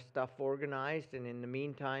that kind of stuff organized. And in the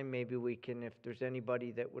meantime, maybe we can, if there's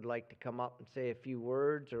anybody that would like to come up and say a few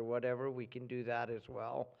words or whatever, we can do that as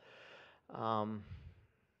well.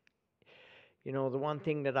 You know, the one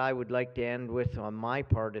thing that I would like to end with on my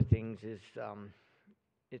part of things is,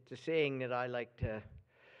 it's a saying that I like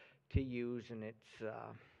to use, and it's,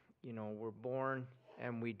 you know, we're born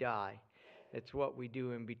and we die. It's what we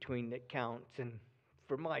do in between that counts. And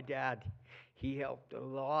for my dad, he helped a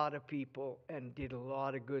lot of people and did a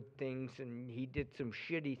lot of good things, and he did some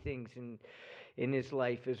shitty things in his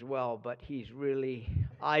life as well, but he's really,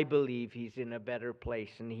 I believe he's in a better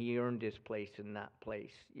place, and he earned his place in that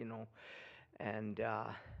place, you know. And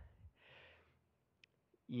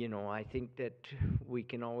you know, I think that we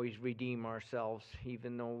can always redeem ourselves,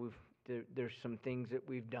 even though there's some things that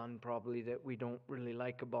we've done probably that we don't really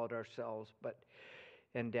like about ourselves.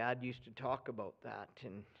 And Dad used to talk about that.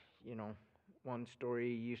 And, you know, one story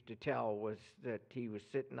he used to tell was that he was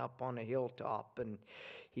sitting up on a hilltop and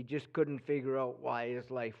he just couldn't figure out why his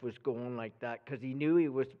life was going like that, because he knew he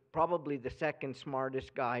was probably the second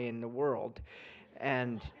smartest guy in the world.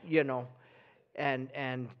 And, you know, and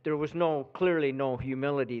there was clearly no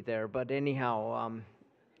humility there, but anyhow,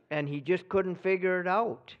 and he just couldn't figure it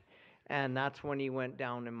out. And that's when he went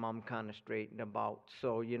down and Mom kind of straightened him out.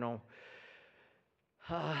 So, you know,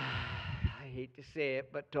 I hate to say it,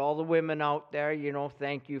 but to all the women out there, you know,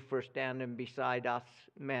 thank you for standing beside us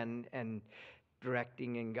men and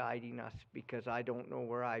directing and guiding us, because I don't know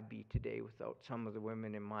where I'd be today without some of the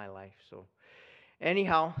women in my life. So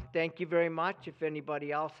anyhow, thank you very much. If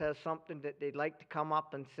anybody else has something that they'd like to come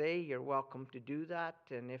up and say, you're welcome to do that.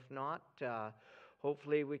 And if not,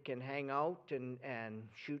 hopefully we can hang out and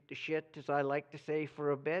shoot the shit, as I like to say,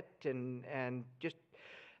 for a bit, and just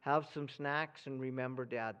have some snacks and remember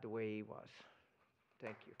Dad the way he was.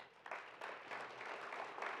 Thank you.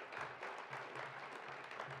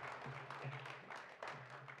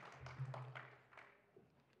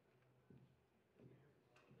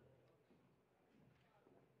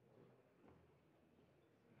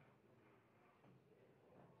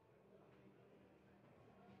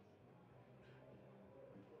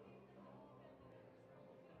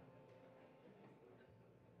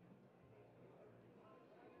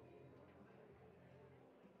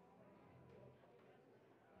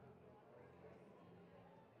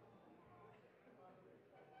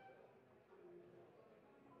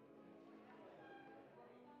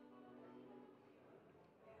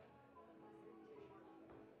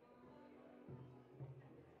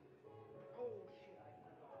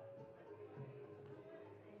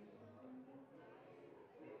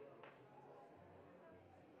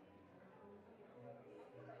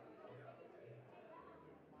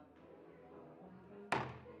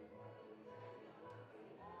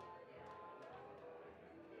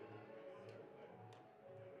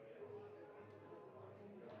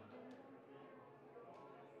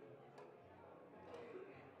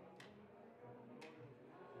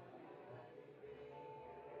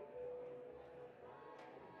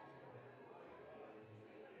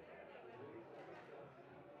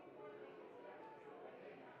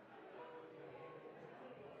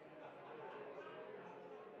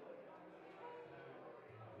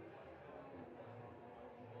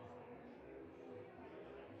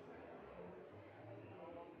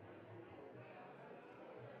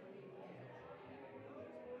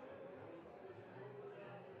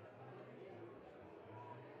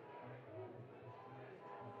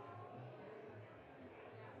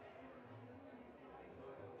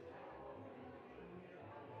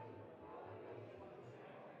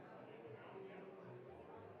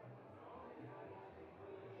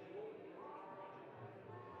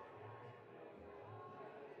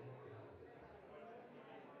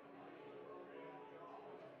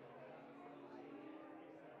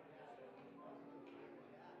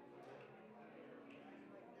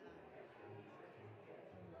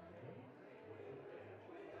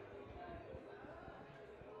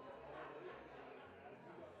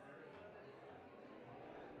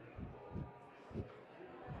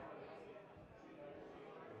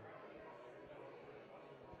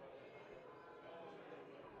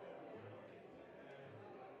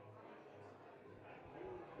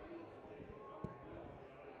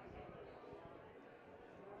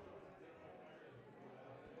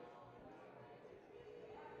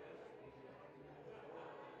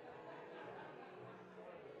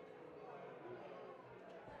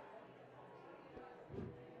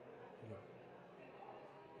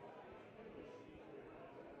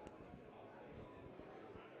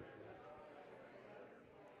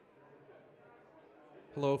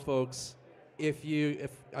 Hello, folks.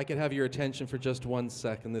 If I could have your attention for just 1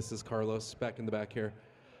 second, this is Carlos back in the back here.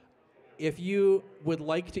 If you would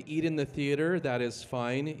like to eat in the theater, that is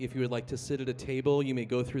fine. If you would like to sit at a table, you may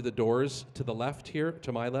go through the doors to the left here,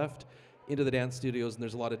 to my left, into the dance studios, and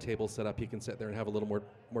there's a lot of tables set up. You can sit there and have a little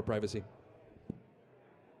more privacy.